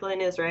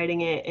 Franklin is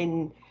writing it,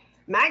 and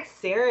Max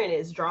Sarin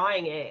is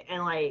drawing it,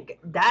 and like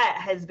that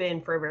has been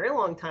for a very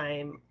long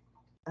time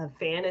a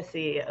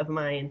fantasy of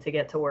mine to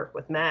get to work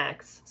with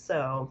Max.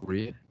 So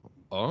really?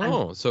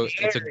 Oh, so it's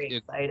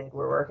excited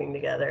we're working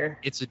together.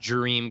 It's a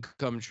dream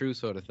come true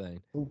sort of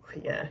thing. Ooh,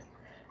 yeah.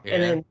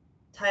 And then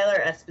Tyler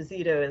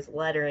Esposito is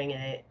lettering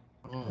it.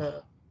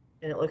 And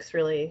it looks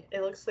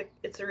like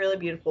it's a really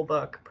beautiful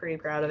book. Pretty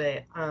proud of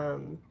it.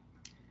 And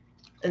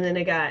then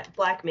I got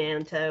Black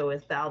Manta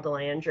with Val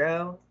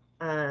DeLandro.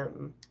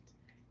 And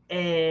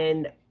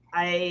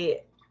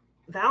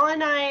Val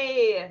and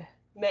I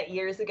met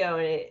years ago,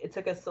 and it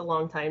took us a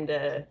long time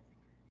to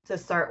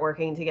start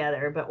working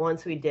together. But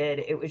once we did,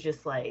 it was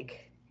just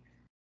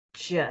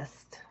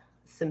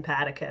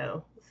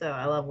simpatico. So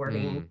I love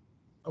working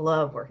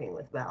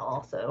with Val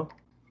also.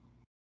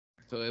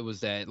 So it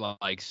was that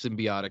like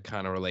symbiotic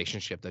kind of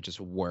relationship that just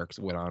works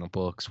with on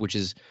books, which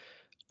is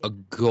a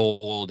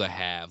goal to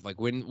have.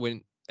 Like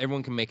when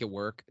everyone can make it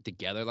work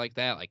together like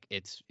that, like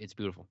it's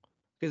beautiful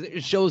because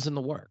it shows in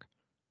the work.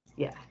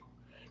 Yeah.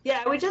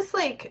 We just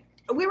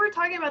we were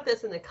talking about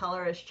this in the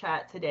colorist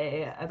chat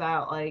today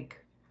about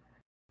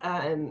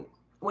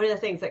one of the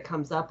things that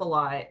comes up a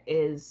lot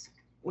is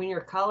when you're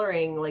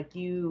coloring, like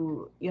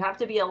you have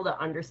to be able to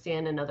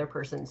understand another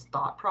person's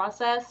thought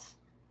process.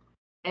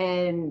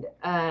 And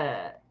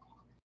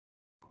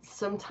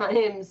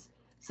sometimes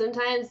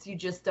you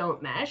just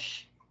don't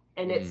mesh,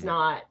 and it's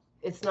not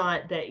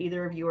that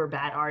either of you are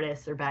bad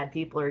artists or bad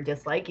people or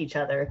dislike each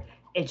other.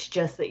 It's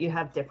just that you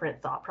have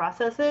different thought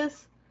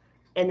processes.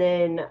 And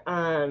then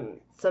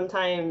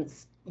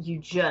sometimes you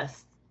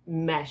just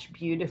mesh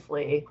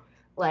beautifully,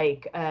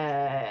 like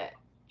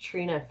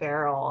Trina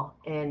Farrell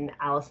and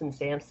Allison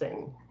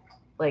Sampson.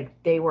 Like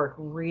they work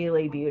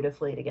really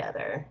beautifully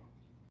together.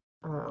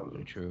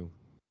 True.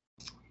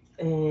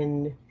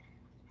 And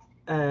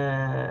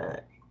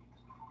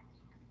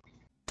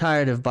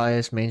tired of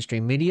biased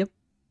mainstream media?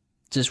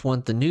 Just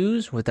want the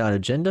news without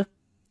agenda?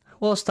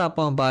 Well, stop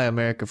on by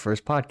America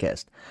First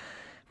Podcast.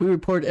 We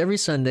report every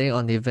Sunday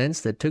on the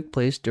events that took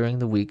place during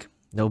the week.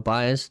 No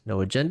bias,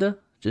 no agenda,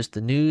 just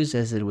the news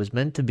as it was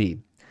meant to be.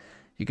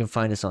 You can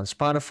find us on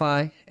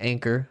Spotify,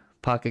 Anchor,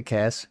 Pocket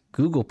Casts,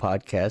 Google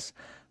Podcasts,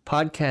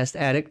 Podcast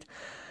Addict,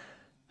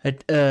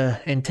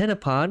 Antenna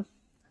Pod,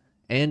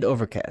 and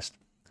Overcast.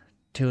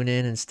 Tune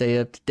in and stay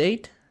up to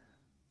date.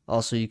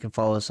 Also, you can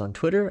follow us on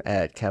Twitter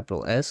at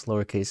capital S,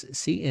 lowercase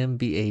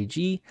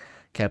CMBAG,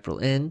 capital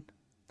N.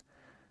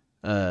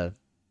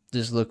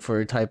 Just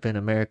type in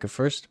America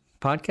First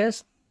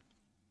Podcast.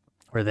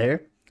 We're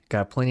there.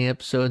 Got plenty of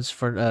episodes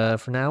for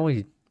now.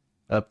 We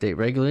update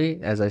regularly,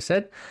 as I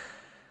said.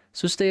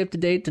 So stay up to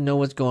date to know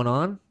what's going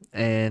on.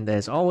 And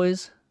as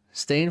always,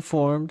 stay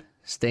informed,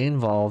 stay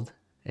involved,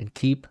 and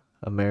keep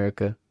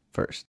America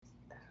first.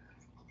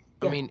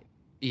 I mean,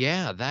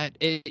 yeah,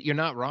 you're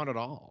not wrong at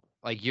all.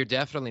 Like, you're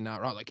definitely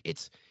not wrong. Like,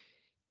 it's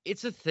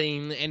it's a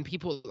thing, and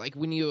people like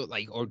when you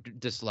like or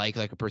dislike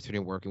like a person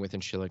you're working with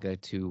and shit like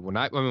that too. When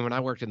I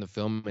worked in the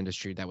film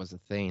industry, that was the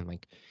thing.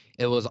 Like,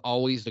 it was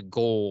always the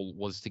goal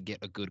was to get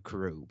a good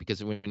crew because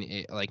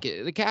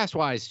the cast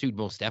wise too,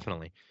 most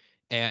definitely,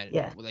 and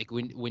Yeah. like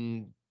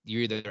when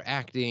you're either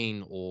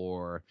acting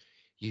or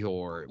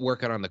you're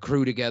working on the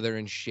crew together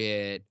and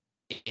shit,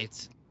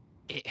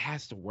 it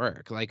has to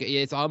work. Like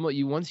it's almost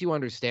you once you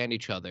understand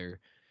each other.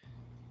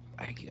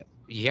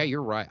 Yeah,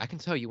 you're right. I can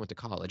tell you went to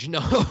college. No.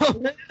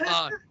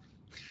 uh,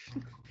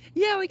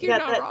 yeah, like You you're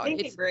got not that wrong.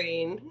 thinking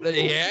brain.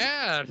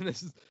 Yeah.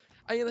 This is,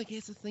 like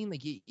it's the thing.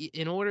 Like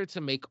in order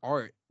to make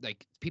art,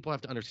 like people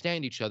have to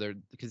understand each other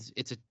because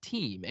it's a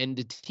team, and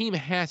the team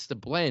has to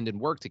blend and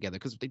work together.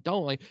 Because if they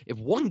don't, like if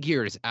one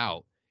gear is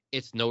out,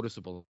 it's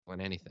noticeable in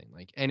anything,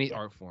 like any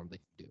art form they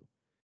do.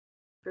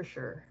 For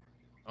sure.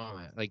 Oh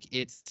man, like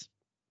it's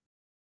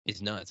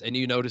nuts. And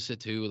you notice it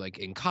too, like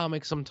in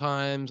comics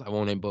sometimes. I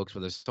won't name books, but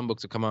there's some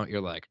books that come out,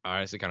 you're like, all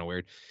right, this is kind of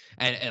weird.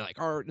 And like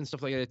art and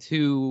stuff like that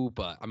too.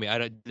 But I mean,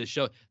 the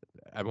show,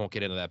 I won't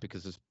get into that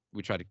because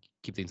we try to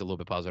keep things a little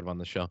bit positive on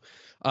the show.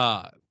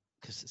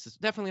 Because this is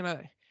definitely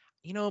not,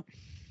 you know,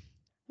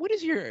 what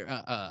is your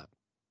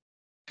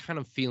kind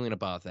of feeling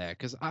about that?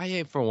 Because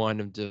I, for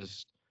one, am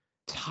just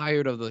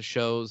tired of the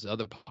shows, the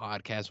other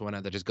podcasts,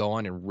 whatnot, that just go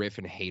on and riff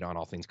and hate on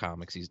all things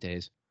comics these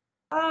days.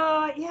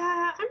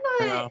 Yeah, I'm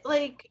Yeah. not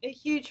like a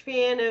huge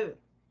fan of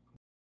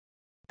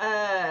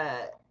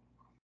uh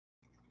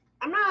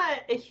I'm not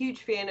a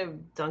huge fan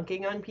of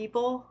dunking on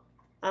people.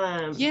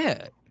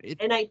 Yeah.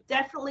 And I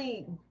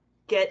definitely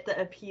get the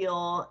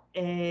appeal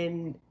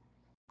and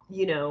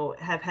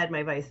have had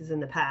my vices in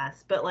the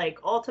past, but like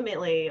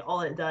ultimately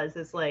all it does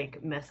is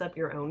like mess up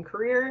your own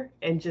career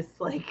and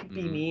just like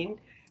be mean.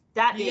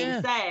 That being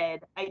Yeah. said,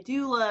 I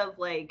do love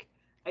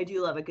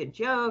a good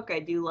joke. I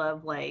do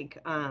love like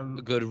A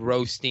good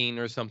roasting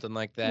or something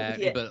like that.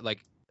 yeah, But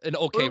like an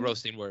okay or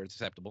roasting where it's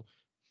acceptable.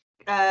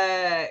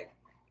 uh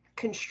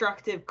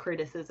constructive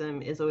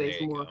criticism is There always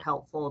you more go.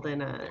 helpful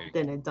than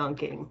a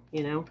dunking,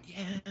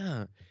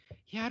 Yeah.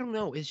 Yeah, I don't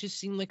know. It's just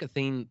seemed like a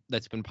thing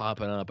that's been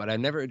popping up, but I've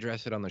never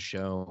addressed it on the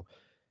show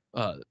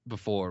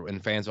before.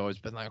 And fans always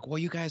been like, well,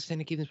 you guys tend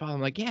to keep this problem.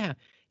 I'm like, yeah,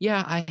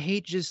 I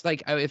hate just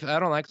like if I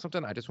don't like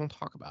something, I just won't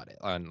talk about it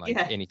on like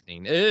Yeah.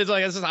 anything. It's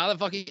like this is how the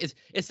fuck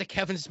it's the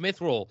Kevin Smith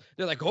rule.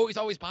 They're like, oh, he's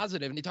always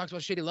positive and he talks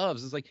about shit he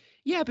loves. It's like,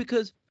 yeah,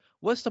 because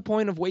what's the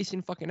point of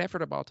wasting fucking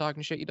effort about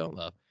talking shit you don't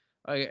love?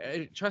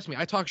 Trust me,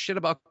 I talk shit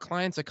about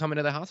clients that come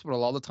into the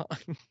hospital all the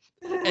time.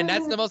 And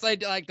that's the most I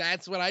like.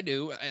 That's what I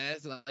do. And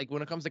it's like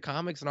when it comes to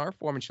comics and art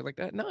form and shit like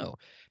that. No,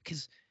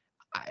 because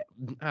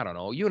I don't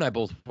know. You and I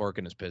both work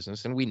in this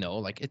business, and we know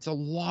like it's a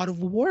lot of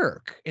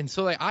work. And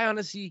so like I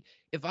honestly,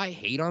 if I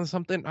hate on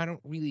something, I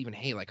don't really even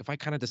hate. Like if I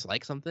kind of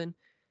dislike something,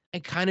 I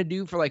kind of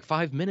do for like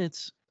 5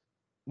 minutes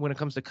when it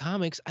comes to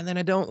comics, and then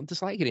I don't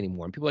dislike it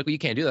anymore. And people are like, well, you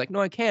can't do that. Like,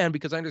 no, I can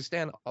because I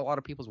understand a lot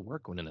of people's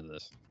work went into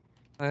this.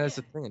 And that's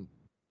the thing.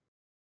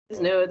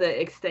 Know the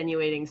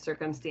extenuating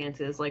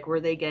circumstances, like were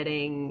they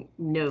getting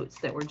notes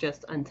that were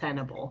just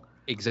untenable?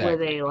 Exactly. Were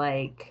they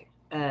like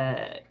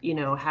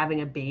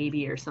having a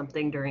baby or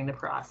something during the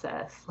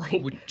process?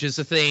 Like, which is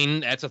a thing.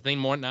 That's a thing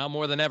more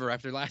than ever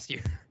after last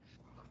year.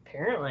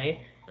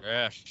 Apparently.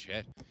 Yeah,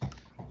 shit.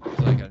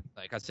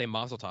 Like I say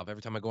Mazel Tov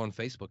every time I go on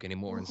Facebook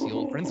anymore and see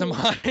old friends of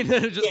mine.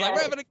 Just like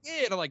we're having a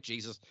kid. I'm like,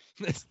 Jesus.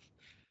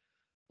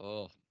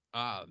 Oh,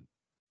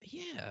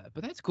 yeah,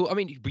 but that's cool. I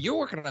mean, but you're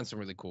working on some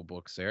really cool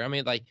books there. I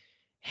mean, like,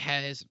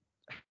 have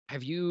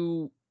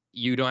you?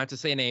 You don't have to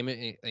say a name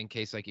in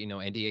case like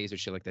NDAs or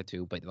shit like that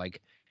too. But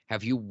like,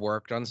 have you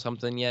worked on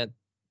something yet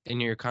in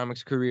your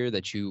comics career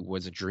that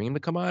was a dream to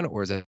come on,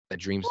 or is that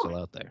dream still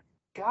out there?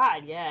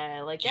 God,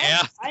 yeah. Like,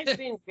 Yeah. I've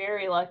been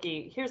very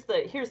lucky. Here's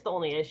the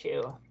only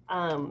issue.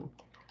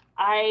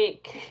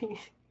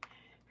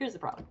 Here's the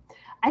problem.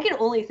 I can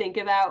only think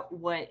about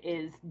what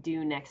is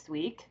due next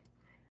week.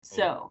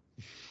 So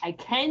I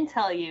can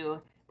tell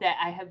you that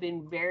I have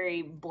been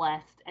very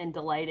blessed and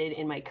delighted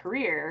in my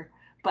career,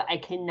 but I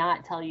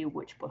cannot tell you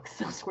which books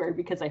those were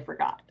because I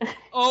forgot.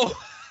 Oh.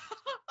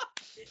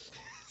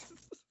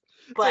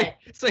 But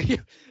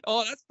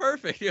oh, that's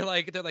perfect. They're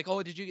like,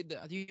 oh, do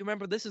you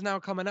remember this is now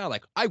coming out?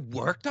 Like, I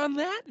worked on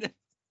that.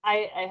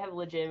 I have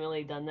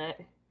legitimately done that.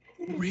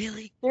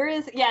 Really?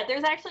 There's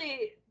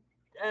actually,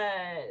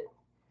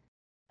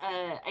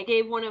 I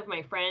gave one of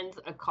my friends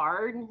a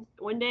card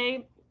one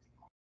day,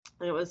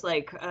 and it was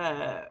like,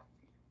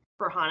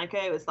 for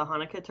Hanukkah, it was the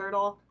Hanukkah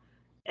turtle.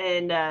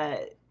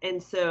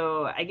 And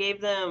so I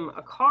gave them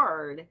a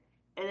card,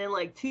 and then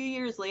like 2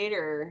 years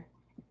later,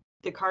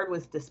 the card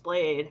was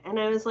displayed, and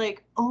I was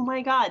like, oh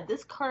my God,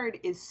 this card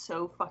is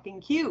so fucking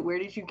cute. Where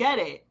did you get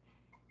it?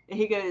 And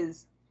he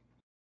goes,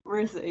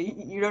 Marissa,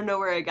 you don't know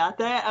where I got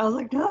that? I was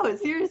like, no,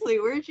 seriously,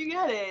 where'd you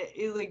get it?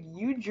 He's like,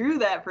 you drew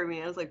that for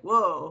me. I was like,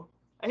 whoa,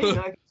 I didn't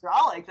know I could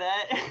draw like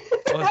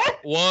that.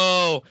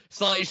 Whoa,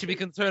 it's not like you should be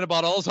concerned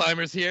about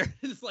Alzheimer's here.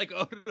 It's like,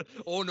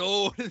 oh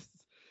no,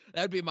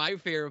 that'd be my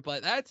fear.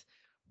 But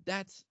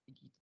that's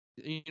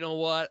you know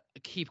what?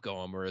 keep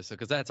going, Marissa,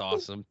 because that's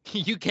awesome.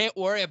 You can't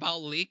worry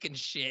about leaking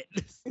shit.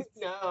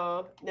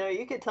 No,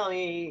 you could tell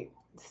me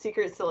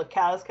secrets till the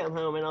cows come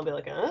home, and I'll be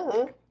like,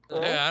 Yeah,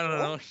 I don't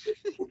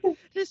know.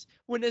 Just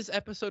when this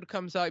episode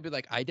comes out, you'd be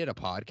like, I did a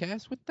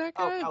podcast with that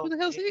guy? Who the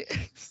hell's he?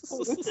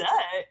 Who's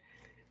that?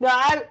 No,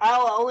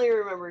 I'll only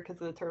remember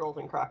because of the turtles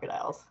and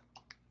crocodiles.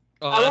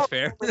 Oh, that's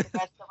fair. Remember the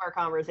rest of our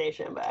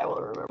conversation, but I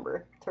will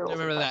remember turtles. I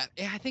remember that.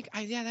 Yeah, I think,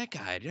 that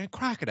guy. Yeah,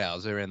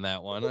 crocodiles are in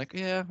that one. Like,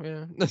 yeah.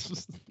 This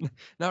is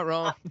not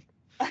wrong.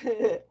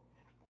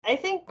 I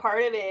think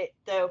part of it,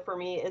 though, for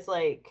me is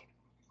like,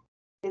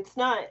 it's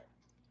not.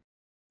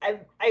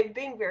 I've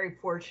been very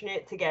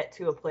fortunate to get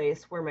to a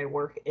place where my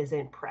work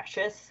isn't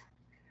precious,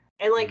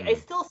 and like I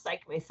still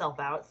psych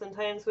myself out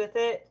sometimes with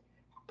it,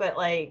 but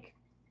like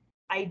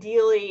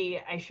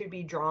ideally I should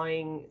be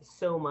drawing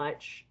so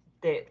much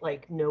that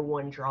like no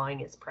one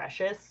drawing is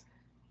precious,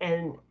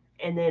 and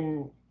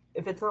then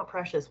if it's not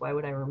precious, why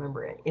would I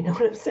remember it? You know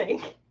what I'm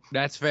saying?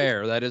 That's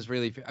fair. That is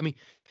really fair. I mean,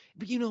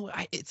 but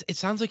it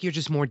sounds like you're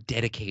just more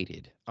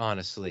dedicated,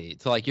 honestly.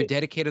 To like you're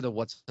dedicated to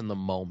what's in the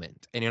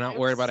moment, and you're not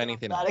worried about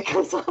anything else. It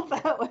comes off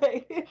that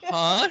way.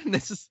 Huh?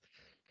 This is.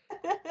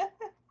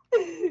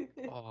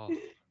 Oh.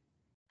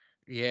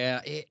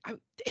 Yeah,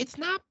 it's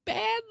not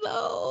bad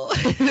though.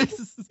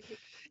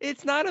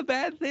 It's not a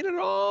bad thing at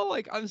all.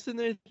 Like I'm sitting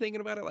there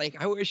thinking about it. Like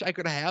I wish I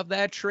could have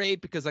that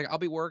trait because like I'll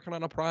be working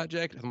on a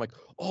project and I'm like,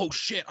 oh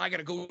shit, I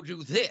gotta go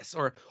do this,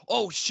 or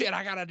oh shit,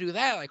 I gotta do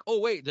that. Like,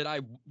 oh wait, did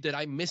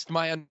I miss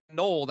my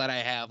knoll that I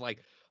have?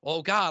 Like,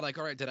 oh god, like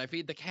all right, did I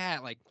feed the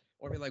cat? Like,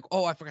 or be like,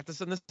 oh, I forgot to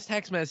send this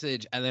text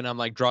message, and then I'm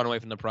like drawn away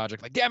from the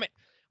project. Like, damn it.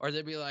 Or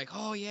they'd be like,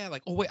 oh yeah,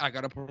 like oh wait, I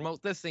gotta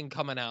promote this thing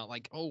coming out.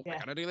 Like, oh, I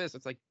gotta do this.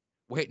 It's like,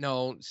 wait,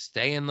 no,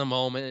 stay in the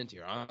moment.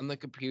 You're on the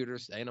computer,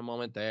 stay in the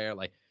moment there.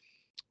 Like,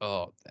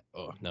 oh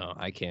no,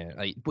 I can't.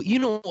 But you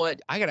know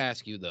what? I gotta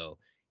ask you though,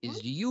 is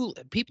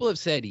people have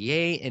said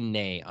yay and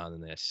nay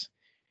on this.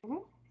 Mm-hmm.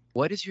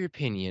 What is your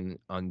opinion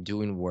on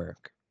doing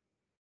work,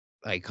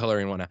 like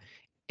coloring and whatnot,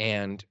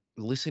 and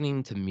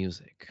listening to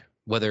music,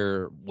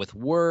 whether with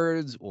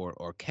words or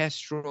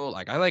orchestral?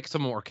 Like I like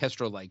some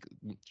orchestral, like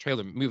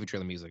movie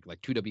trailer music,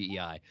 like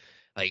 2WEI.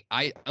 Like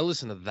I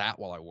listen to that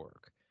while I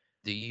work.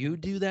 Do you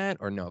do that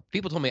or no?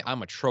 People told me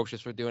I'm atrocious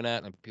for doing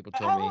that, and people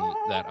told me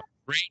that I'm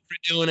great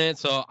for doing it.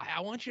 So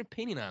I want your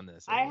opinion on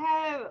this.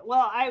 I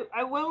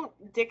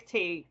won't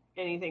dictate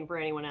anything for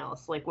anyone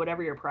else. Like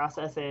whatever your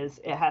process is,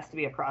 it has to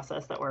be a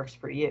process that works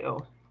for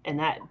you, and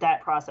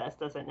that process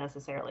doesn't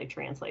necessarily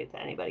translate to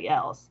anybody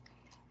else.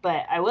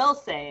 But I will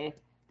say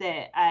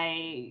that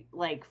I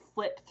like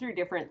flip through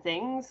different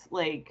things.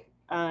 Like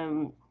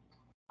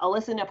I'll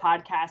listen to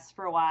podcasts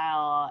for a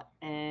while,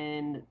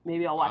 and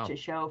maybe I'll watch a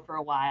show for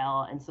a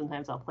while, and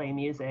sometimes I'll play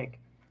music.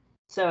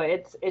 So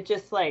it's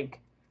just like,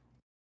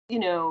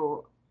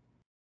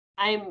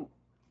 I'm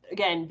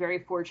again very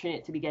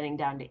fortunate to be getting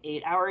down to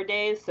 8-hour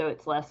days, so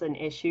it's less an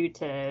issue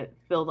to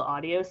fill the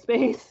audio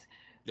space.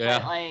 Yeah.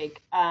 But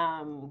like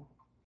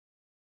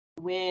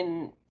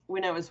when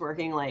I was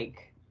working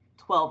like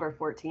 12 or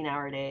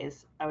 14-hour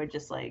days, I would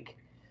just like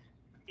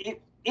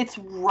it's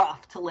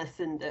rough to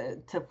listen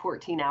to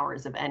 14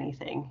 hours of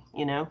anything,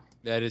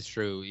 That is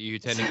true. You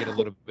tend to get a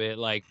little bit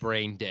like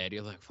brain dead.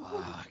 You're like,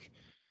 fuck.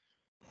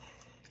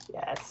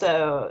 Yeah,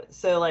 so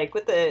like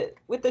with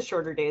the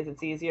shorter days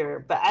it's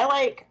easier. But I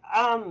like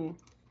a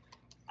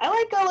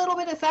little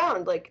bit of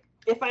sound. Like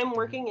if I'm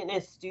working in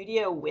a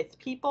studio with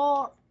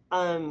people,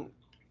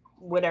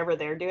 whatever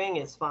they're doing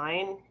is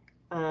fine.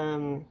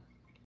 I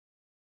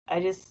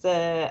just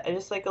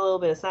like a little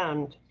bit of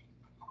sound.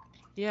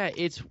 Yeah,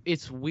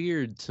 it's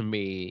weird to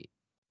me,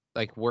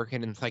 like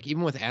working in like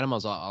even with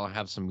animals, I'll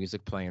have some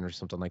music playing or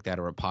something like that,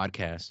 or a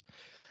podcast.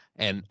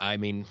 And I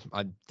mean,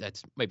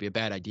 that's maybe a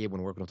bad idea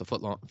when working with a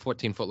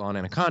 14-foot long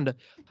anaconda,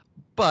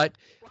 but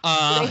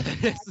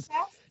is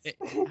it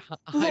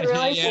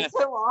really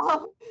so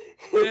long?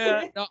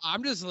 Yeah, no,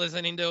 I'm just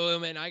listening to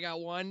him, and I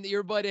got one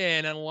earbud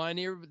in and one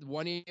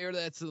ear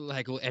that's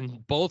like,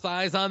 and both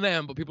eyes on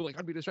them. But people are like,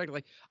 I'd be distracted.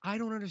 Like I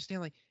don't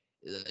understand, like,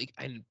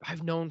 and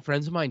I've known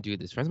friends of mine do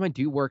this. Friends of mine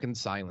do work in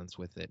silence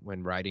with it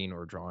when writing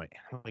or drawing.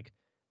 And I'm like,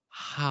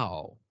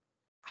 how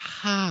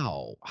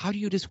do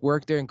you just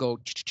work there and go,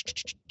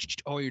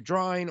 oh, you're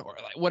drawing or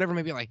like whatever?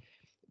 Maybe like,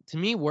 to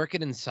me,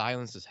 working in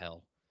silence is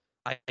hell.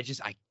 I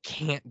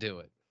can't do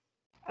it.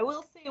 I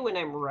will say when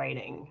I'm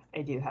writing,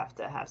 I do have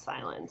to have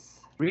silence.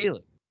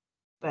 Really?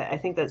 But I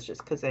think that's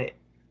just because it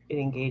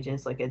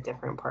engages like a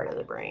different part of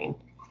the brain.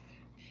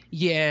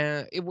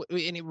 Yeah,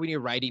 when you're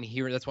writing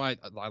here, that's why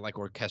I like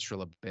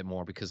orchestral a bit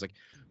more, because like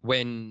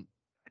when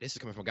this is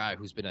coming from a guy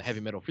who's been a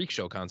heavy metal freak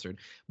show concert,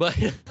 but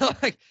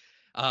like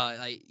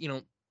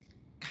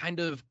kind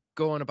of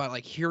going about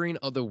like hearing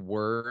other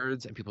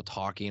words and people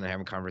talking and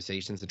having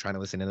conversations and trying to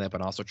listen to that,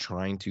 but also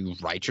trying to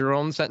write your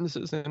own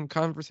sentences and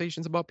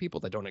conversations about people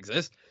that don't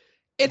exist.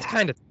 It's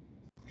kind of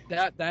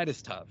that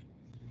is tough.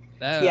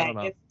 I don't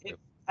know.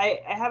 I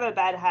have a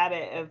bad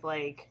habit of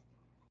like,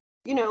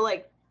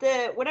 like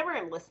whatever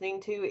I'm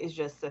listening to is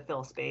just to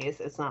fill space.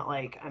 It's not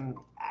like I'm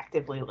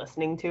actively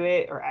listening to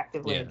it or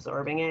actively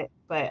absorbing it.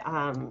 But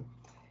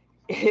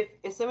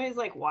if somebody's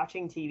like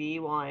watching TV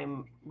while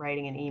I'm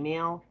writing an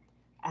email,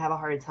 I have a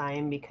hard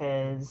time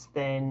because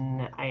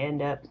then I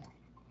end up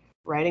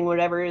writing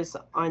whatever is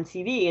on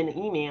TV in the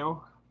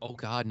email. Oh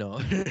God, no.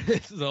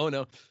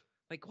 No.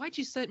 Like,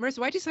 Marissa,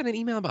 why'd you send an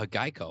email about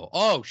Geico?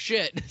 Oh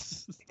shit.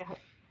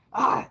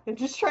 I'm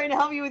just trying to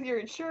help you with your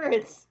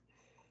insurance.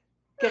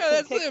 Yeah,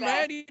 that's it,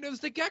 man. It was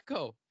the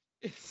gecko.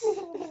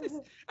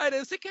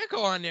 There's the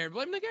gecko on there.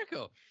 Blame the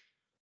gecko.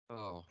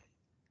 Oh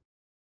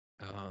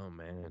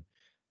man.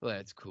 Well,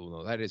 that's cool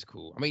though. That is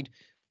cool. I mean,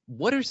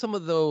 what are some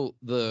of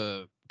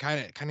the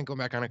kind of go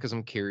back on it because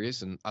I'm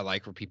curious and I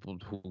like for people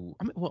who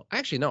well,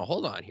 actually no,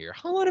 hold on here.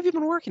 How long have you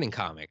been working in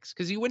comics?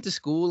 Because you went to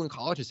school and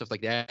college and stuff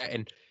like that,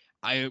 and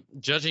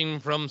judging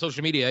from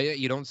social media,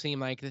 you don't seem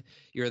like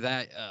you're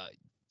that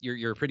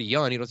you're pretty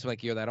young. You don't seem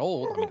like you're that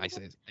old. I mean,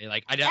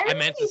 I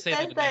meant to say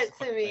that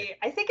to me.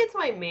 I think it's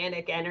my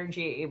manic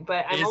energy,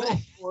 but I'm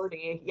almost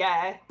 40.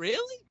 Yeah.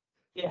 Really?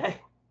 Yeah.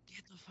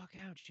 Get the fuck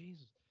out,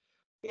 Jesus.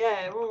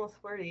 Yeah, I'm almost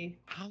 40.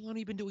 How long have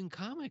you been doing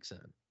comics then?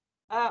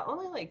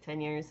 Only like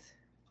 10 years.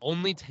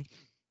 Only 10?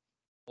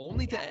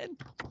 Only 10?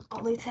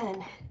 Only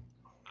 10.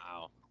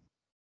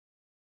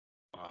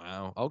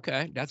 Wow.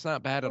 Okay, that's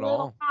not bad at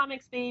all.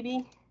 Comics,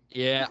 baby.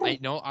 Yeah, I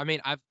know. I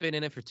mean, I've been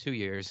in it for 2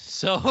 years,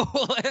 so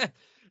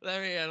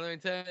let me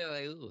tell you,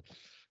 like, ooh,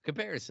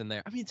 comparison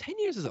there. I mean, 10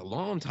 years is a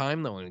long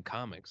time though in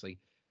comics. Like,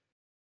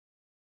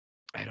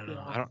 I don't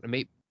know. I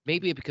don't.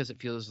 Maybe because it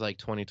feels like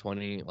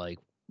 2020, like,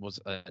 was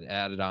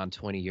added on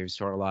 20 years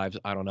to our lives.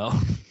 I don't know.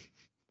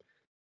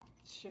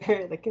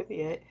 Sure, that could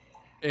be it.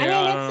 Yeah,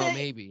 I don't know,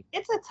 maybe.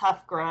 It's a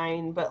tough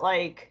grind, but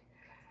like,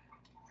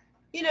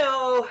 you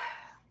know,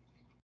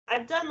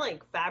 I've done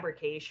like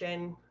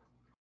fabrication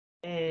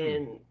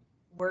and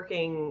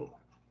working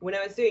when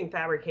I was doing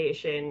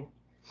fabrication,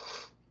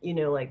 you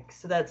know, like,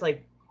 so that's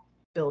like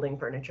building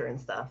furniture and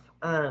stuff.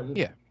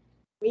 Yeah.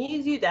 When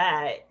you do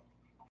that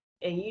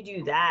and you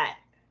do that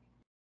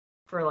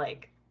for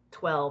like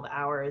 12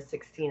 hours,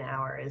 16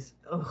 hours,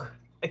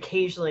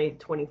 occasionally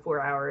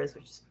 24 hours,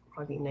 which is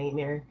a fucking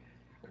nightmare.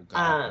 Oh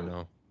God,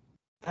 no.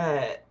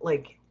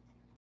 Like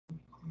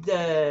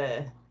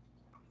the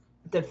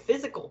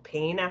physical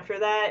pain after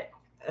that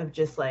of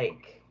just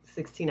like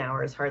 16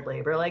 hours hard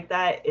labor like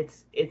that,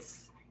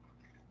 it's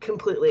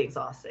completely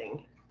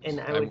exhausting, and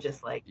I would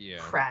just like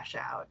crash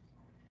out.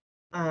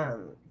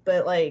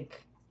 But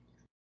like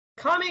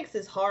comics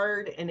is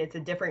hard, and it's a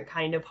different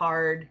kind of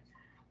hard,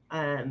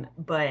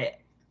 but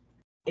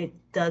it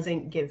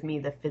doesn't give me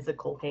the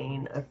physical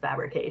pain of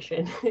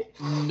fabrication.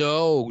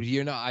 No,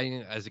 you're not.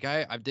 As a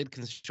guy, I did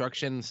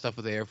construction stuff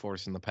with the Air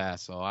Force in the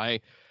past, so I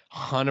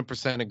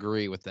 100%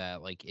 agree with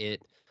that. Like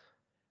it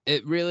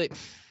really,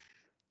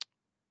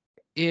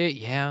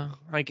 yeah.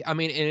 Like, I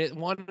mean,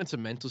 one, it's a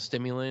mental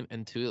stimulant,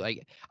 and two,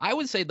 like, I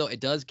would say though, it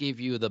does give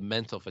you the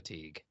mental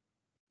fatigue.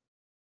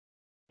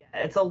 Yeah,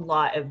 it's a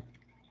lot of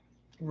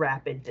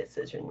rapid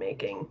decision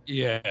making.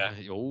 Yeah.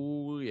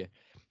 Oh yeah.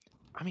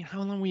 I mean,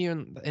 how long were you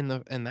in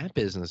that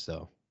business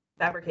though?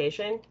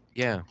 Fabrication?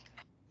 Yeah.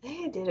 I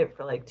think I did it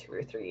for like 2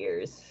 or 3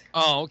 years.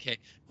 Oh, okay.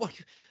 What?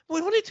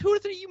 Only 2 or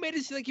 3? You made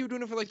it seem like you were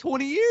doing it for like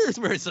 20 years,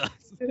 Marissa.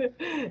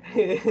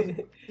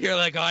 You're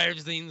like,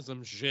 I've seen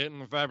some shit in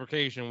the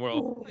fabrication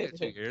world. Yeah,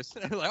 2 years.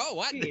 I'm like, oh,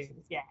 what? 2 years,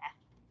 yeah.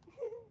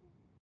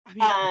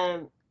 I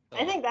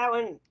think that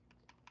one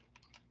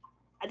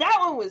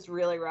was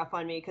really rough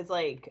on me because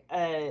like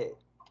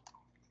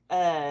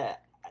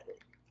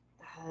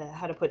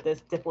how to put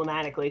this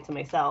diplomatically to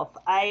myself.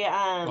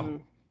 I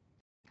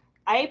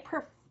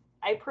prefer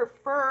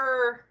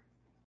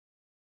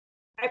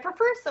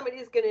if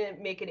somebody's gonna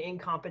make an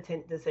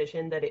incompetent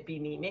decision that it be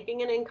me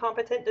making an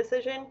incompetent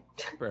decision.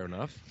 Fair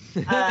enough.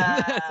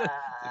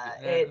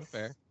 It's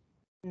fair.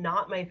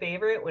 Not my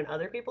favorite when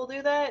other people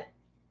do that,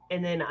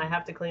 and then I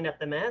have to clean up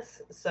the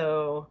mess.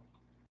 So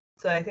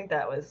I think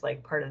that was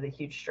like part of the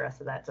huge stress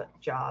of that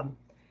job.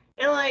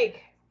 And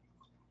like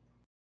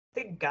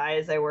the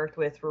guys I worked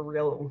with were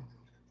real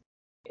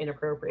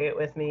inappropriate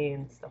with me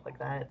and stuff like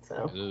that.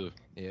 So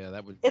yeah,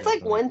 that would. It's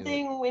like one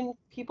thing when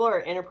people are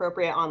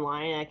inappropriate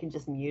online, I can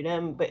just mute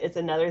them, but it's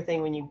another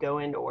thing when you go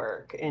into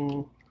work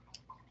and,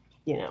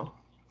 you know.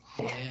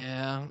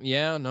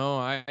 Yeah, no,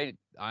 I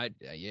like,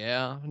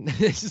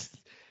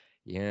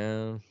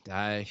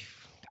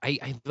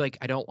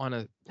 I don't want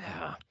to.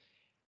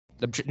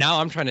 Now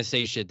I'm trying to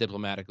say shit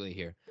diplomatically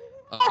here.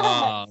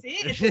 See,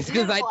 it's a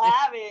beautiful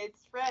habit.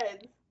 It's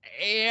friends.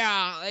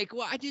 Yeah, like,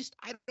 well, I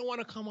don't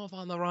want to come off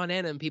on the wrong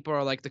end and people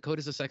are like,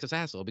 Dakota's a sexist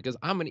asshole, because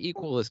I'm an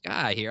equalist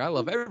guy here. I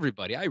love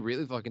everybody. I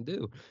really fucking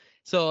do.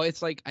 So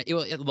it's like, I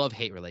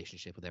love-hate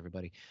relationship with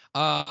everybody.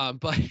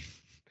 But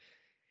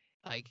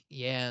like,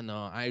 yeah, no,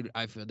 I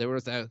there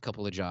was a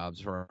couple of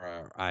jobs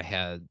where I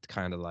had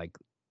kind of like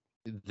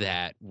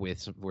that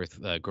with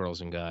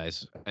girls and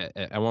guys.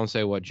 I won't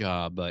say what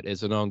job, but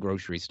it's an own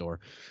grocery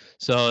store.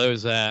 So there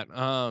was that.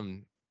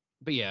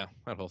 But yeah,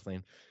 that whole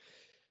thing.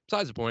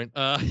 Besides the point.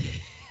 Yeah,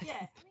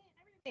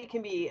 it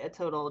can be a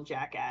total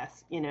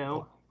jackass, you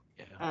know.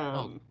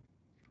 Yeah.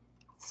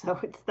 So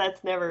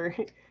that's never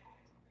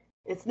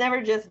it's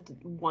never just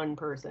one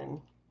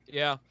person.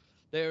 Yeah.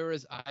 There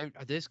is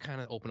this kind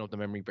of opened up the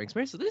memory banks.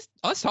 So this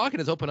us talking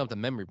has opened up the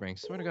memory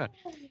banks. Swear to God.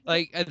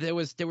 Like there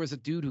was a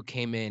dude who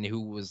came in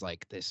who was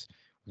like this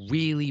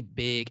really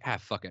big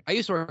fuck it. I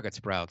used to work at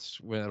Sprouts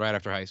right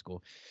after high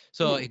school.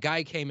 So a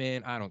guy came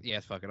in,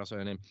 fuck it, I'll say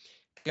the name.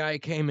 Guy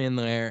came in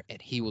there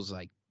and he was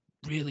like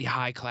really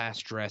high class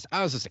dressed.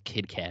 I was just a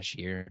kid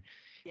cashier.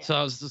 Yeah. So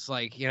I was just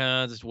like,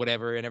 just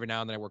whatever. And every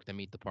now and then I worked the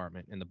meat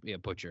department in the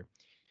butcher.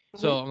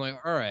 Mm-hmm. So I'm like,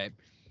 all right.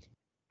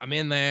 I'm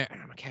in there,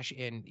 and I'm a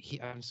cashier, and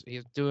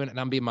he's doing, and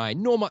I'm being my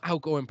normal,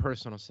 outgoing,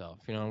 personal self.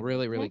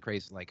 Really, really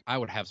crazy. Like I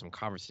would have some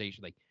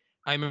conversation. Like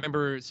I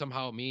remember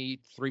somehow me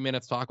 3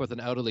 minutes talk with an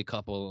elderly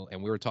couple,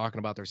 and we were talking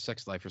about their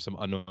sex life for some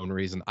unknown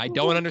reason. I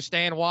don't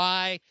understand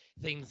why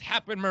things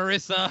happen,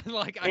 Marissa.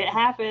 Like it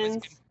happens.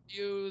 was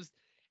confused,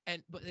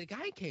 but the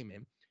guy came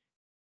in,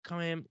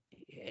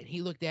 and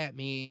he looked at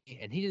me,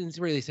 and he didn't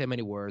really say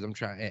many words. I'm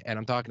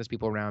talking to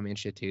people around me and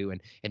shit too,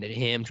 and then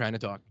him trying to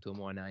talk to him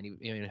one night.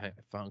 He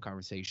found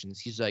conversations.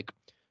 He's like,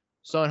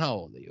 "Son, how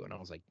old are you?" And I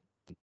was like,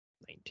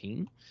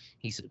 19.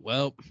 He said,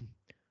 "Well,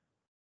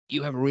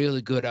 you have a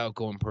really good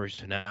outgoing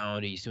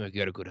personality. You seem like you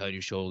got a good head on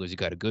your shoulders. You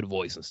got a good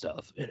voice and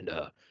stuff." And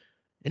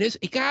this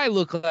guy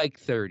looked like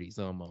 30s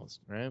almost,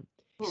 right?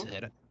 He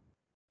said,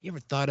 "You ever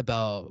thought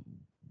about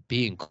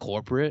being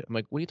corporate?" I'm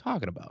like, "What are you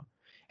talking about?"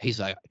 He's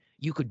like,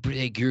 "You could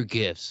take your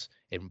gifts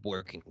and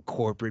work in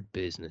corporate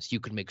business. You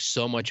could make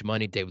so much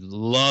money. They would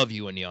love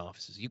you in the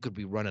offices. You could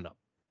be running a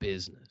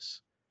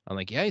business." I'm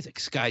like, "Yeah." He's like,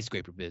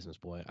 "Skyscraper business,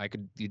 boy. I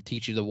could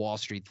teach you the Wall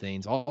Street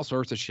things, all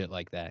sorts of shit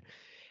like that."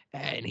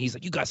 And he's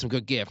like, "You got some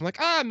good gift." I'm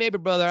like, maybe,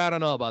 brother. I don't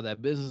know about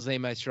that. Business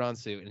ain't my strong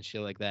suit and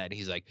shit like that." And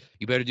he's like,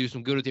 "You better do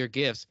some good with your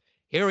gifts."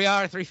 Here we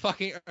are, not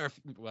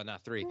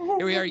 3.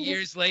 Here we are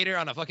years later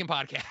on a fucking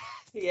podcast.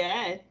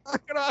 Yeah.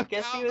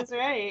 Guess he was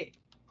right.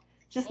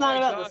 Just Oh not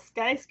about God. the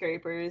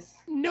skyscrapers.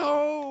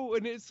 No,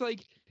 and it's like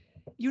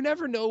you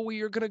never know where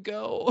you're gonna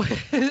go.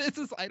 It's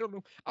just I don't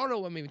know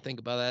what made me think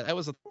about that. That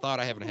was a thought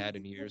I haven't had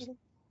in years.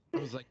 I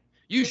was like,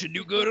 you should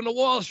do good in the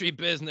Wall Street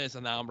business,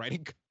 and now I'm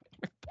writing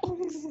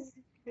books.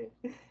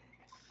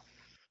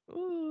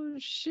 Oh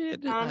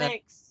shit.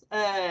 Comics.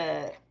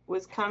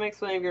 Was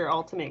comics one of your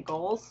ultimate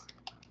goals?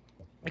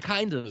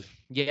 Kind of.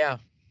 Yeah.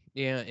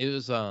 It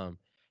was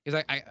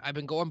because I've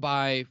been going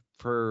by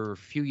for a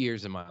few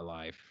years in my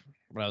life.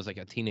 When I was like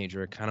a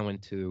teenager, I kind of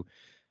went to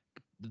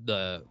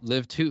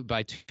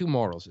by two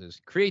morals: is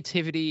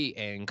creativity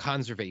and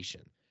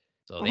conservation.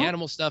 So the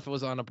animal stuff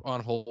was on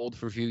hold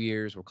for a few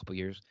years or a couple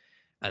years,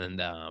 and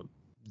then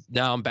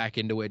now I'm back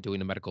into it, doing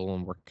the medical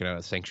and working at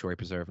a sanctuary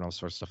preserve and all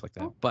sorts of stuff like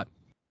that. But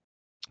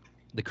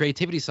the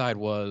creativity side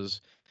was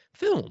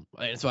film,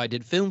 and so I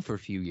did film for a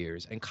few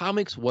years, and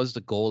comics was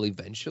the goal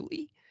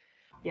eventually.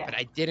 Yeah. But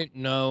I didn't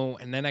know,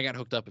 and then I got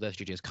hooked up with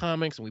SGJ's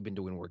Comics, and we've been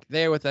doing work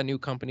there with that new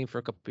company for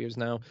a couple of years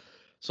now.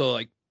 So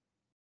like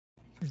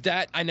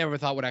that, I never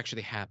thought would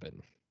actually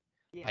happen.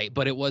 Yeah.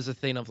 But it was a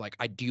thing of like,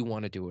 I do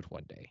want to do it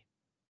one day.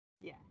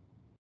 Yeah.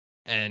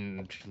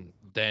 And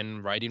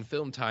then writing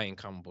film tie-in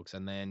comic books,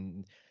 and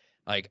then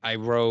like I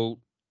wrote.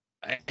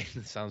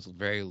 It sounds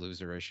very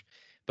loserish,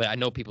 but I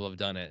know people have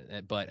done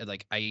it. But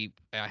like I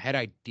had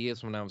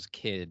ideas when I was a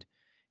kid,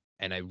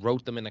 and I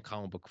wrote them in a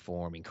comic book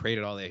form and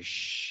created all this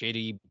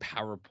shitty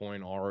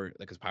PowerPoint art,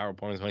 because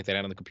PowerPoint is the only thing I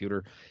had on the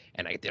computer.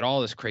 And I did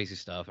all this crazy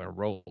stuff, and I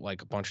wrote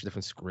like a bunch of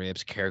different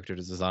scripts, character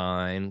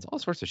designs, all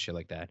sorts of shit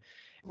like that.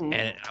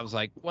 And I was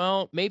like,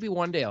 well, maybe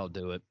one day I'll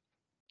do it.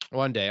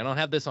 One day, and I'll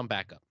have this on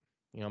backup.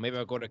 Maybe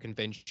I'll go to a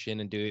convention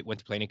and do it. Went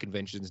to plenty of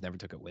conventions, never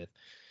took it with,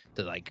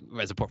 to like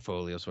as a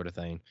portfolio sort of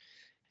thing.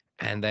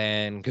 And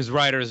then, because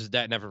writers,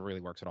 that never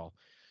really works at all.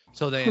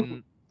 So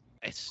then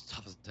it's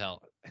tough as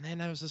hell. And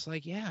then I was just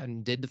like, yeah,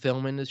 and did the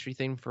film industry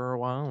thing for a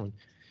while. And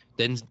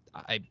then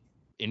I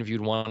interviewed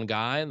one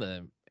guy,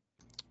 the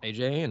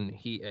AJ,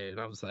 and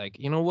I was like,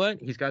 you know what?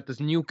 He's got this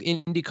new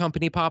indie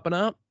company popping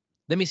up.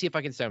 Let me see if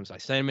I can send him. So I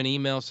sent him an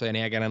email saying,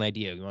 hey, I got an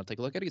idea. You want to take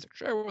a look at it? He's like,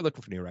 sure, we're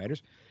looking for new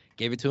writers.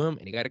 Gave it to him,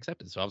 and he got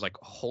accepted. So I was like,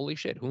 holy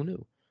shit, who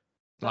knew?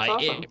 That's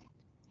awesome.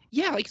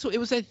 So it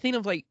was that thing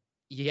of like,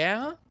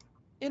 yeah,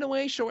 in a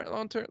way, short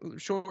answer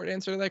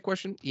to that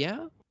question,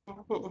 yeah.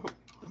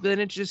 Then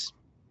it just,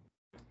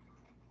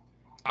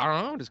 I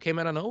don't know, just came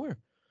out of nowhere.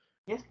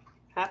 Yeah,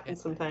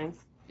 happens sometimes.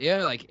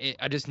 Yeah, like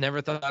I just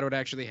never thought it would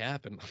actually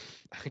happen.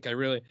 Like I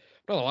really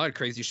done a lot of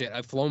crazy shit.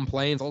 I've flown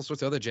planes, all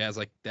sorts of other jazz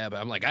like that.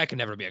 But I'm like, I can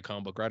never be a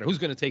comic book writer. Who's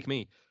gonna take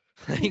me?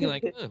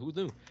 Like, who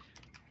knew?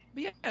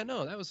 But yeah,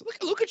 no, that was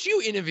look at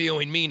you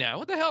interviewing me now.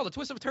 What the hell? The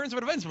twist of turns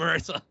of events,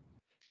 Marissa.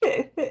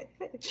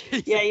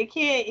 Yeah, you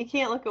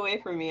can't look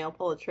away from me. I'll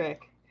pull a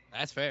trick.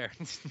 That's fair.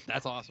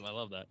 That's awesome. I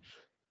love that.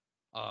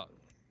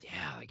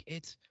 Yeah, like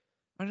it's.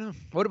 I don't know.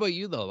 What about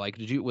you though? Like,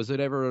 was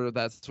it ever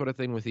that sort of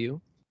thing with you?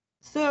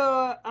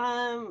 So,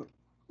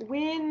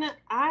 when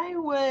I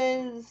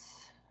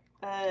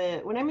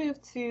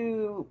moved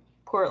to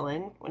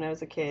Portland when I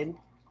was a kid,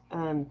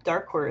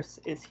 Dark Horse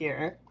is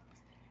here,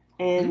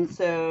 And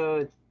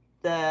so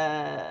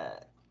the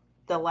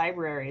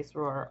libraries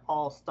were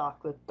all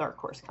stocked with Dark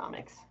Horse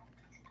comics.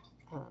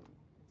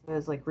 I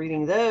was like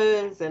reading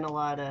those and a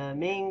lot of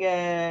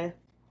manga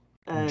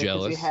because we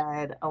Jealous.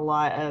 had a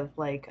lot of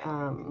like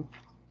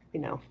you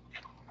know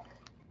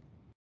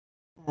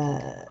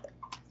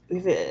we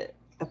have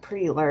a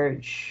pretty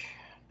large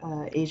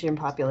Asian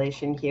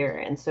population here,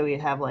 and so we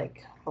have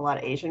like a lot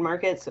of Asian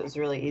markets. So it was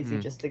really easy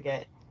just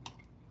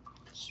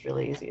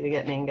really easy to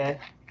get manga.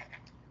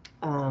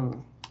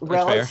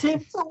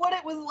 Relative to what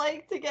it was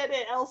like to get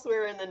it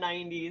elsewhere in the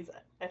 90s.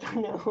 I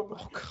don't know.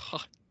 Oh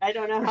God. I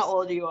don't know how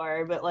old you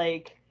are, but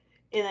like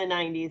in the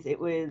 90s, it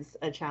was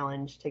a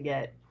challenge to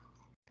get.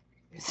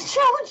 It's a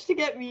challenge to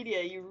get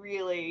media. You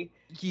really.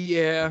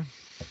 Yeah.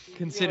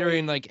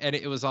 Considering like, and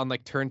it was on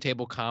like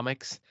Turntable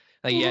Comics.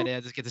 Like, yeah, they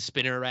had to get the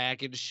spinner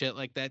rack and shit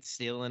like that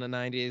still in the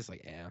 90s.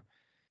 Like, yeah.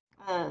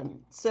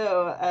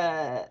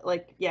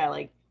 Like, yeah,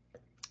 like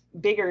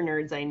bigger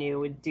nerds I knew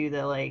would do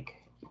the like,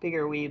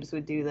 bigger weebs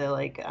would do the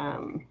like,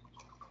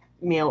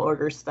 mail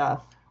order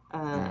stuff.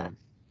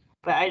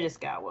 But I just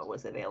got what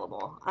was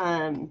available.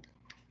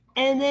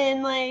 And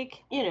then,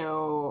 like, you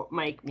know,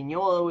 Mike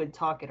Mignola would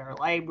talk at our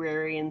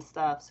library and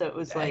stuff. So it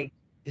was like...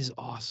 is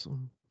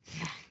awesome.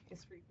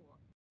 It's pretty cool.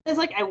 It's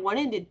like, I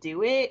wanted to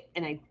do it,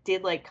 and I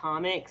did like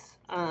comics.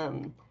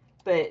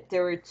 But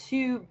there were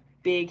two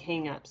big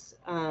hangups.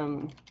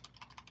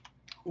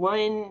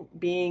 One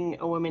being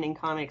a woman in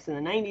comics in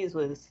the 90s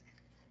was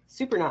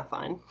super not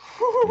fun.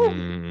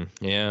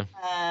 Yeah.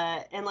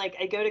 And, like,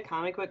 I go to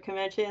comic book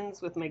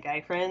conventions with my guy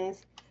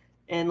friends,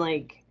 and,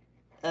 like,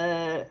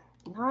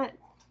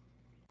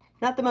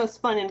 not the most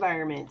fun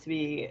environment to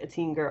be a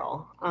teen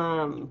girl.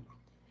 And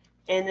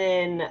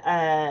then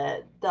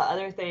the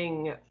other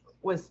thing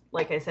was,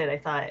 like I said, I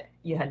thought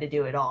you had to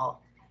do it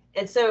all.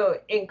 And so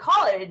in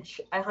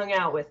college, I hung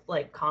out with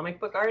like comic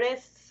book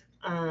artists.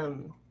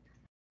 Two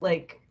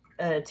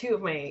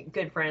of my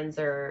good friends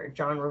are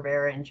John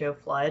Rivera and Joe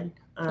Flood.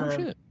 Oh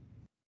shit.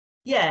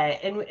 Yeah,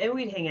 and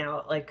we'd hang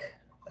out like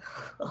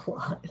a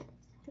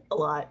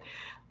lot.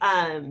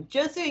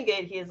 Joe's doing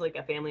good. He has like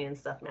a family and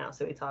stuff now,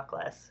 so we talk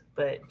less.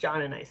 But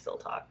John and I still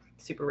talk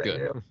super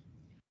regularly.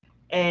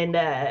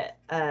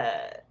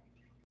 Good.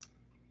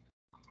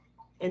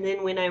 And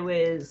then when I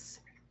was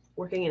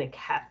working in a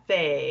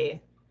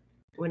cafe,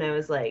 when I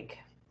was like,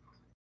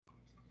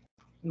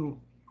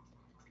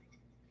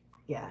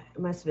 yeah, it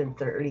must have been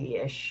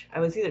 30-ish.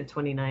 I was either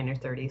 29 or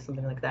 30,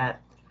 something like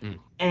that.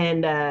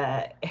 And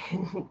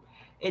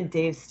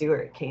Dave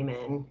Stewart came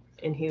in,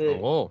 and he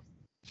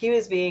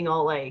was being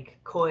all like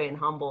coy and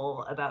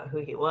humble about who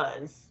he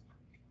was.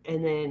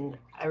 And then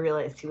I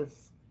realized he was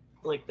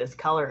like this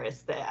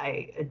colorist that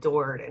I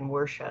adored and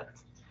worshipped.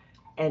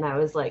 And I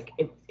was like,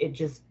 it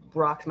just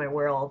rocked my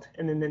world.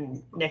 And then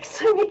the next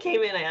time he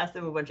came in, I asked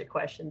him a bunch of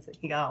questions and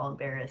he got all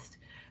embarrassed.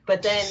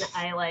 But then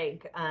I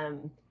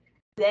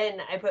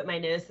then I put my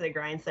nose to the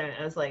grindstone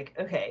and I was like,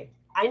 okay,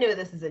 I know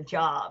this is a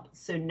job.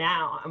 So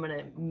now I'm going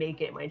to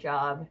make it my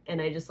job.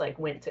 And I just like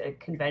went to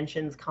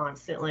conventions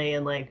constantly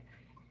and like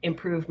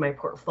improved my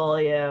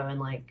portfolio and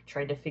like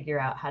tried to figure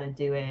out how to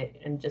do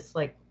it and just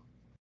like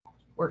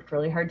worked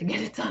really hard to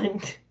get it done.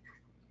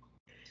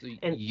 So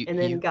and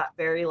then got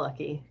very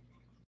lucky.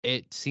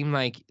 It seemed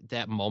like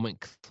that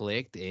moment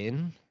clicked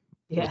in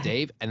with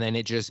Dave, and then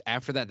it just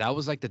after that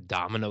was like the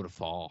domino to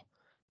fall.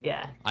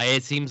 Yeah.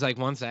 It seems like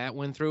once that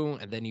went through,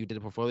 and then you did the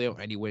portfolio,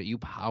 and you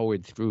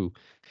powered through.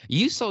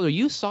 You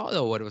saw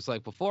though what it was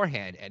like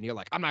beforehand, and you're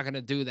like, I'm not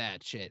gonna do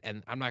that shit,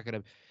 and I'm not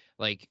gonna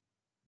like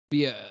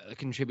be a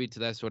contribute to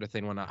that sort of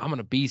thing. When I'm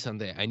gonna be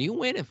something, and you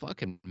went and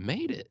fucking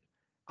made it.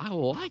 I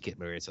like it,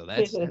 Marissa.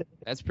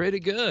 That's pretty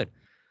good.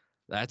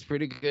 That's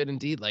pretty good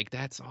indeed. Like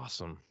that's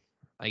awesome.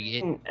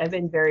 I've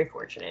been very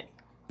fortunate.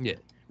 Yeah,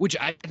 which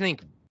I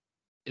think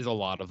is a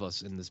lot of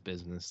us in this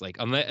business. Like,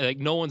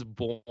 no one's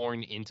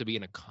born into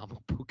being a comic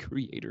book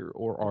creator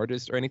or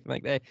artist or anything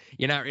like that.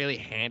 You're not really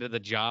handed the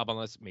job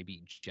unless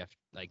maybe Jeff,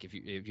 like if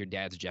your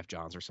dad's Jeff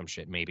Johns or some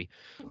shit, maybe.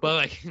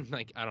 But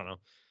like I don't know.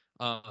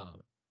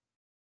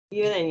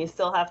 You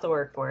still have to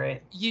work for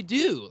it. You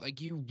do. Like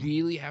you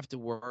really have to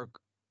work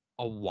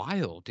a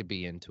while to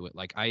be into it.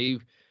 Like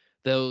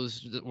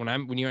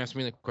when you asked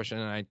me the question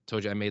and I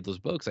told you I made those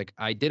books, like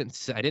I didn't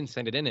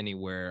send it in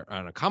anywhere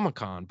on a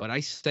Comic-Con, but I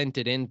sent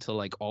it in to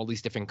like all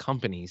these different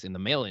companies in the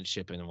mail-in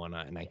shipping and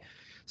whatnot, and I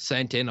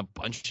sent in a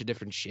bunch of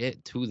different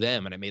shit to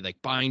them, and I made like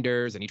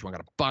binders, and each one got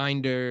a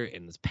binder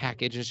and this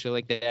package and shit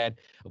like that.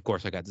 Of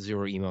course, I got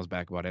 0 emails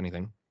back about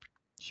anything.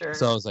 Sure.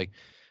 So I was like,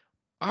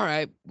 all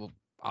right, well,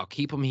 I'll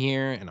keep them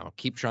here and I'll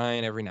keep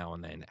trying every now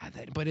and then.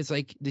 But it's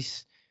like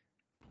this.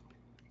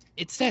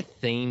 It's that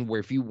thing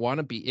where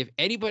if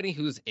anybody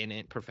who's in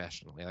it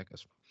professionally like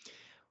us,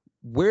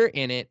 we're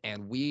in it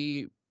and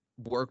we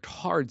worked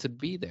hard to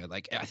be there.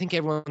 Like, I think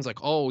everyone's like,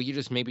 oh, you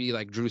just maybe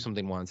like drew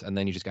something once and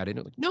then you just got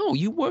into it. Like, no,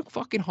 you work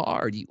fucking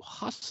hard. You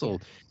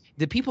hustled. Yeah.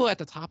 The people at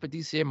the top of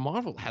DC and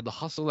Marvel had to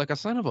hustle like a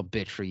son of a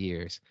bitch for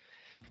years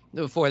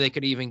before they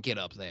could even get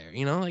up there.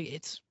 You know, like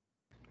it's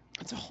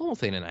a whole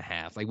thing and a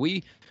half. Like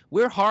we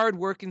we're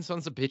hard-working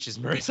sons of bitches,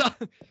 Marissa.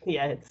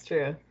 Yeah, it's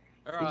true.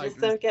 All You right. just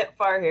don't get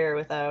far here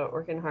without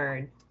working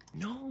hard.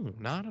 No,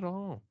 not at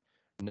all.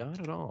 Not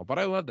at all. But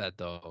I love that,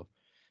 though.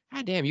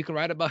 God damn, you can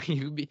write about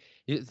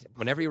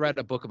whenever you write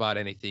a book about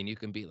anything, you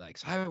can be like,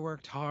 so I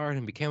worked hard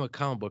and became a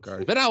comic book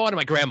artist, but I wanted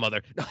my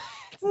grandmother.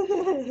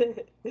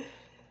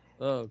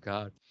 Oh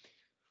God.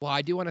 Well,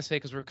 I do want to say,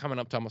 because we're coming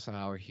up to almost an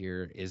hour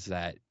here, is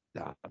that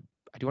I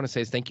do want to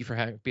say thank you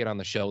for being on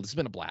the show. This has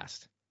been a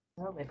blast.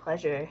 Oh, my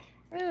pleasure.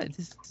 Yeah,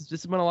 this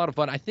has been a lot of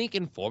fun. I think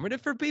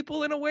informative for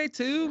people in a way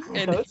too, I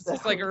and hope it's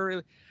just so. like a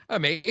really,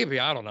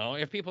 maybe I don't know.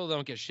 If people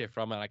don't get shit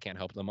from it, I can't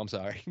help them. I'm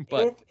sorry,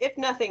 but If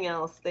nothing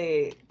else,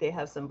 they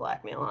have some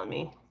blackmail on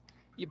me.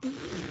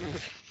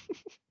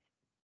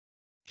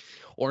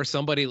 Or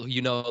somebody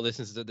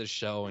listens to this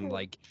show and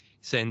like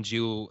sends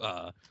you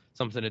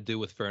something to do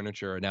with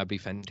furniture, and that'd be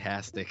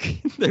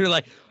fantastic. They're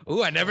like,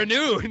 "Ooh, I never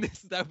knew."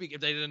 That'd be, if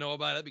they didn't know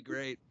about it, that'd be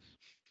great.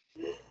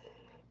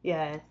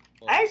 Yeah.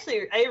 Oh.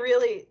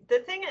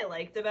 The thing I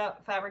liked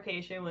about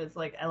fabrication was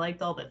like I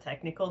liked all the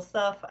technical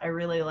stuff. I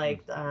really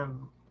liked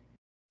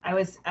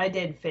I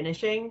did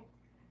finishing.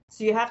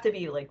 So you have to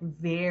be like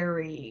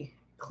very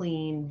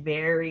clean,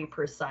 very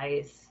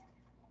precise,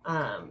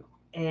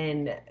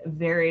 and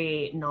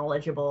very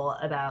knowledgeable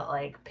about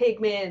like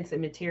pigments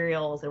and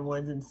materials and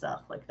woods and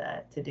stuff like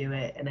that to do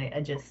it. And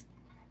I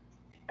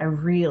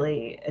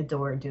really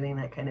adore doing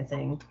that kind of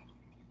thing.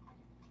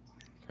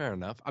 Fair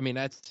enough. I mean,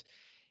 that's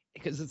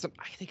because it's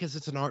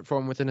an art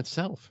form within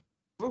itself.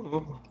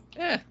 Mm-hmm.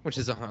 Yeah, which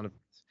is 100.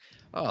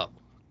 Oh,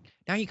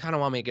 now you kind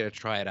of want me to get to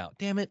try it out.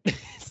 Damn it!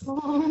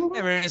 So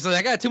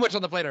I got too much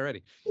on the plate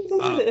already.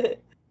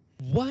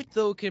 What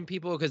though can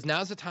people? Because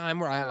now's the time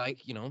where I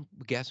like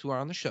guests who are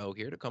on the show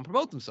here to come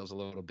promote themselves a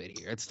little bit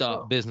here. It's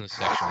the business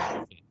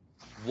section.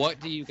 What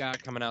do you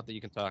got coming out that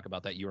you can talk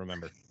about that you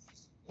remember?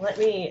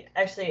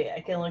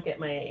 I can look at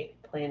my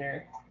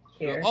planner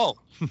here. Oh,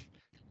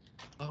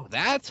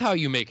 that's how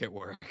you make it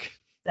work.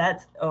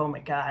 Oh my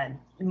God.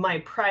 My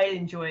pride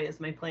and joy is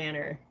my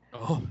planner.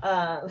 Oh.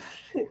 I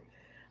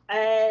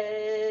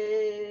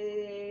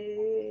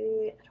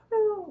don't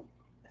know.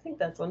 I think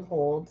that's on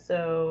hold.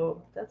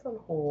 So that's on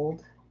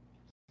hold.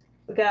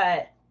 We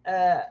got,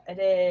 I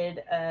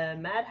did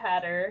Mad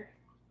Hatter.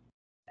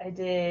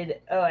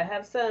 I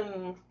have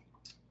some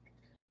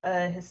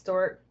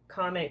historic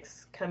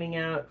comics coming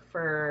out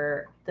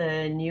for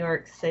the New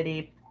York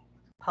City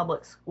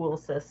public school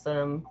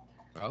system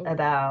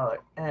about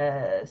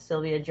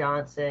Sylvia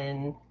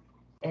Johnson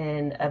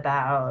and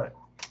about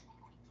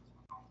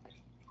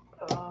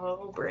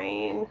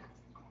brain.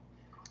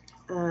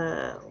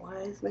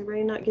 Why is my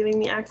brain not giving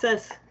me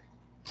access?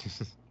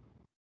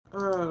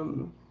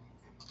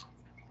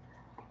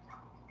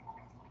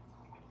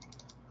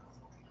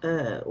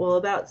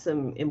 About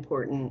some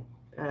important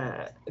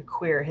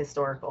queer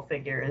historical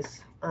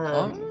figures.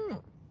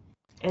 And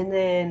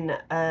then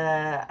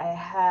I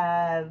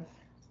have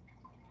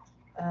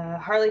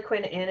Harley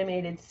Quinn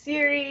animated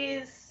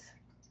series.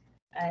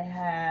 I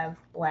have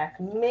Black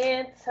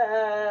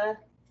Manta.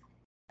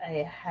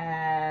 I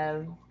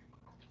have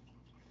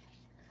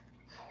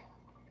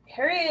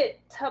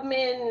Harriet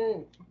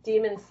Tubman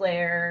Demon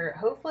Slayer.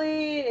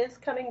 Hopefully is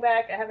coming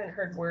back. I haven't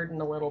heard word in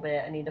a little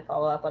bit. I need to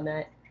follow up on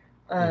that.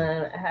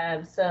 I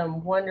have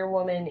some Wonder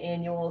Woman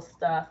annual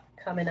stuff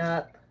coming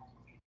up.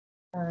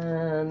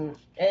 And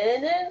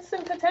then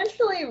some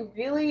potentially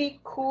really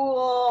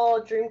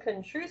cool Dream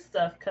Come True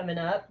stuff coming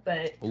up,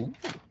 but it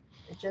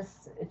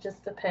just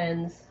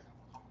depends.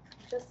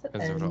 It just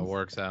depends. As it all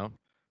works out.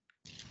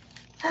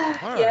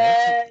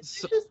 Yeah,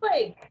 it's just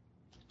like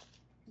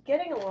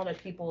getting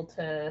people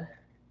to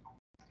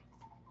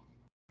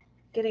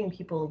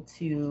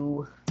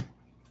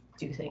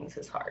do things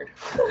is hard.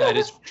 That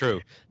is true.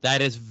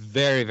 That is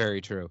very,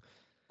 very true.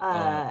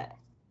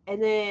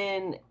 And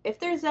then if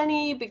there's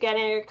any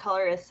beginner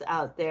colorists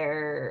out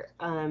there,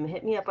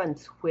 hit me up on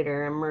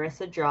Twitter. I'm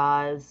Marissa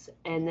Draws,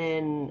 and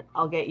then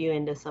I'll get you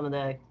into some of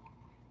the.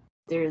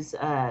 There's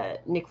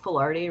Nick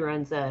Filardi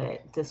runs a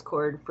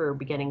Discord for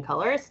beginning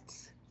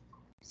colorists,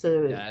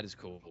 so that is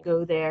cool.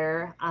 Go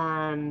there.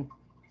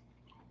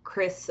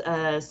 Chris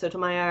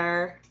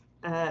Sotomayor,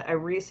 I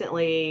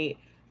recently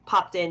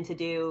popped in to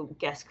do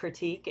guest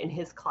critique in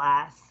his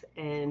class,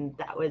 and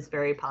that was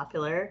very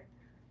popular.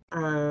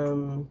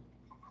 And,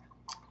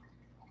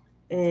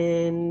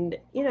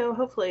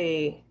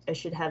 hopefully I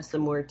should have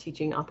some more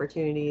teaching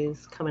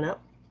opportunities coming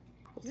up.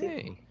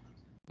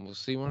 We'll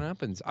see what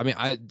happens. I mean,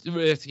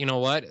 you know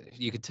what?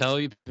 You could tell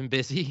you've been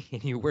busy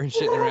and you weren't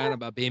shitting around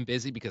about being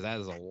busy, because that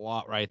is a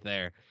lot right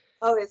there.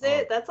 Oh, is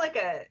it? That's like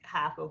a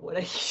half of what I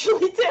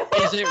usually do.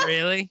 Is it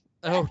really?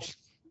 Oh,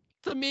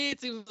 to me,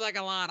 it seems like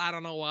a lot. I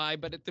don't know why,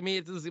 but to me,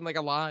 it doesn't seem like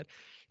a lot.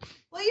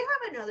 Well, you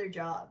have another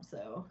job,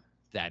 so.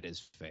 That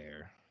is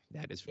fair.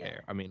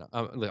 I mean,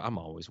 I'm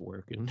always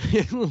working.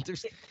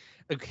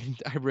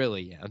 I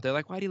really am. They're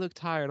like, why do you look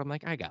tired? I'm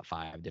like, I got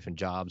 5 different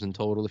jobs in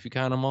total if you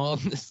count them all.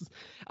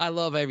 I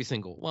love every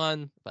single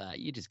one, but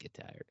you just get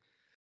tired.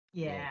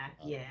 Yeah.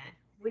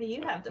 What do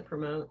you have to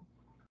promote?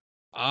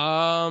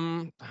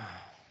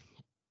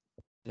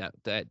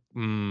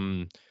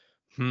 I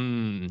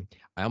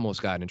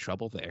almost got in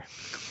trouble there.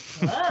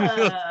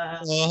 Uh,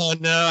 Oh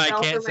no, I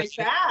fell can't for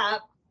say my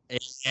trap.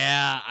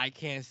 yeah, I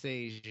can't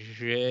say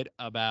shit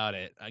about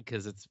it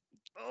because it's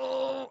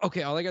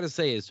okay. All I gotta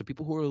say is to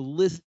people who are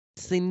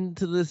listening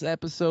to this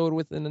episode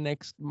within the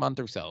next month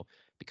or so,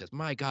 because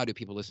my God, do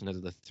people listen to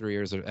the 3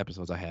 years of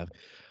episodes I have?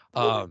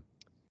 Um,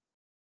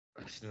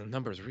 the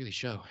numbers really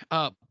show.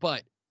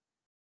 But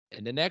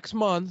in the next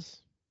month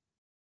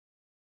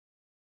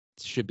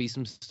should be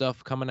some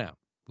stuff coming out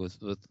with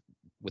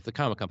the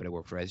comic company I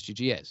work for,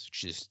 SGGS.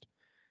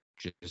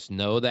 Just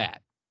know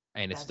that,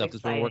 and it's That's stuff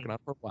that's been working exciting. on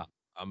for a while.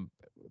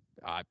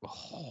 I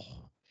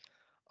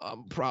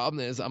problem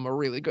is I'm a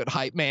really good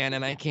hype man,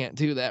 and I can't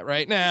do that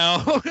right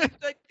now.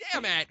 Like,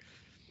 damn it.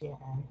 Yeah.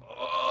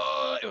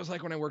 Oh, it was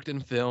like when I worked in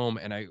film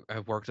and I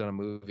worked on a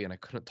movie and I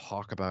couldn't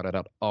talk about it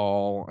at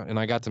all. And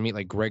I got to meet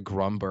like Greg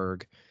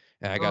Grunberg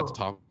and I got to Oh,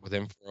 talk with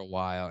him for a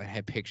while and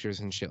had pictures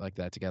and shit like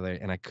that together.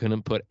 And I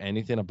couldn't put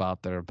anything about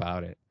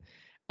it.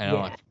 And I'm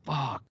yeah. like,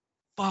 fuck.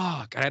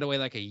 I had to wait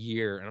like a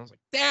year and I was like,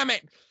 damn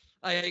it.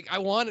 I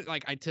wanted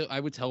like I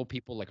would tell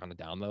people like on the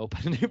down low,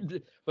 but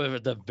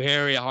at the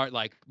very heart,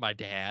 like my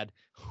dad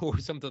or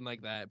something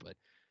like that. But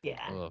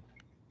Yeah.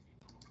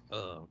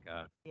 oh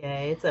God. Yeah,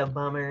 it's a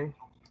bummer.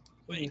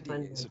 It'd be Wait,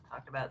 fun to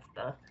talk about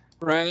stuff.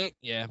 right?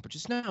 Yeah, but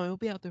just know it'll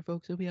be out there,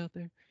 folks. It'll be out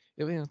there.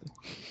 It'll be out there.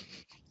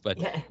 But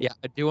Yeah. yeah,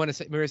 I do want to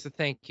say, Marissa,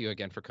 thank you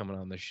again for coming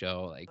on the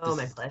show. Like Oh, this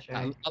my is, pleasure.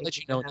 I'll Thank let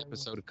you you for know when the having me.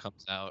 episode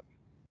comes out.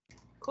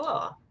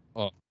 Cool.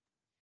 Oh,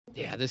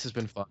 yeah, this has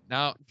been fun.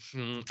 Now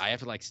I have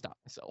to like stop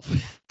myself.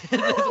 This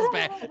is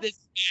bad. This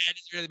is bad.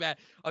 It's really bad.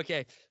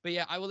 Okay, but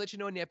yeah, I will let you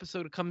know when the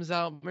episode comes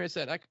out.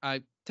 Marissa,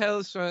 I tell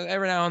us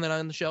every now and then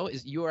on the show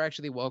is you are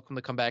actually welcome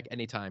to come back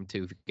anytime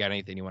too if you got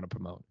anything you want to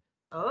promote.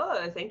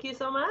 Oh, thank you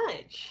so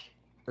much.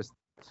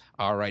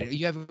 All right,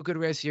 you have a good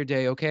rest of your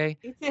day. Okay.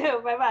 You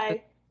too. Bye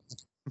bye.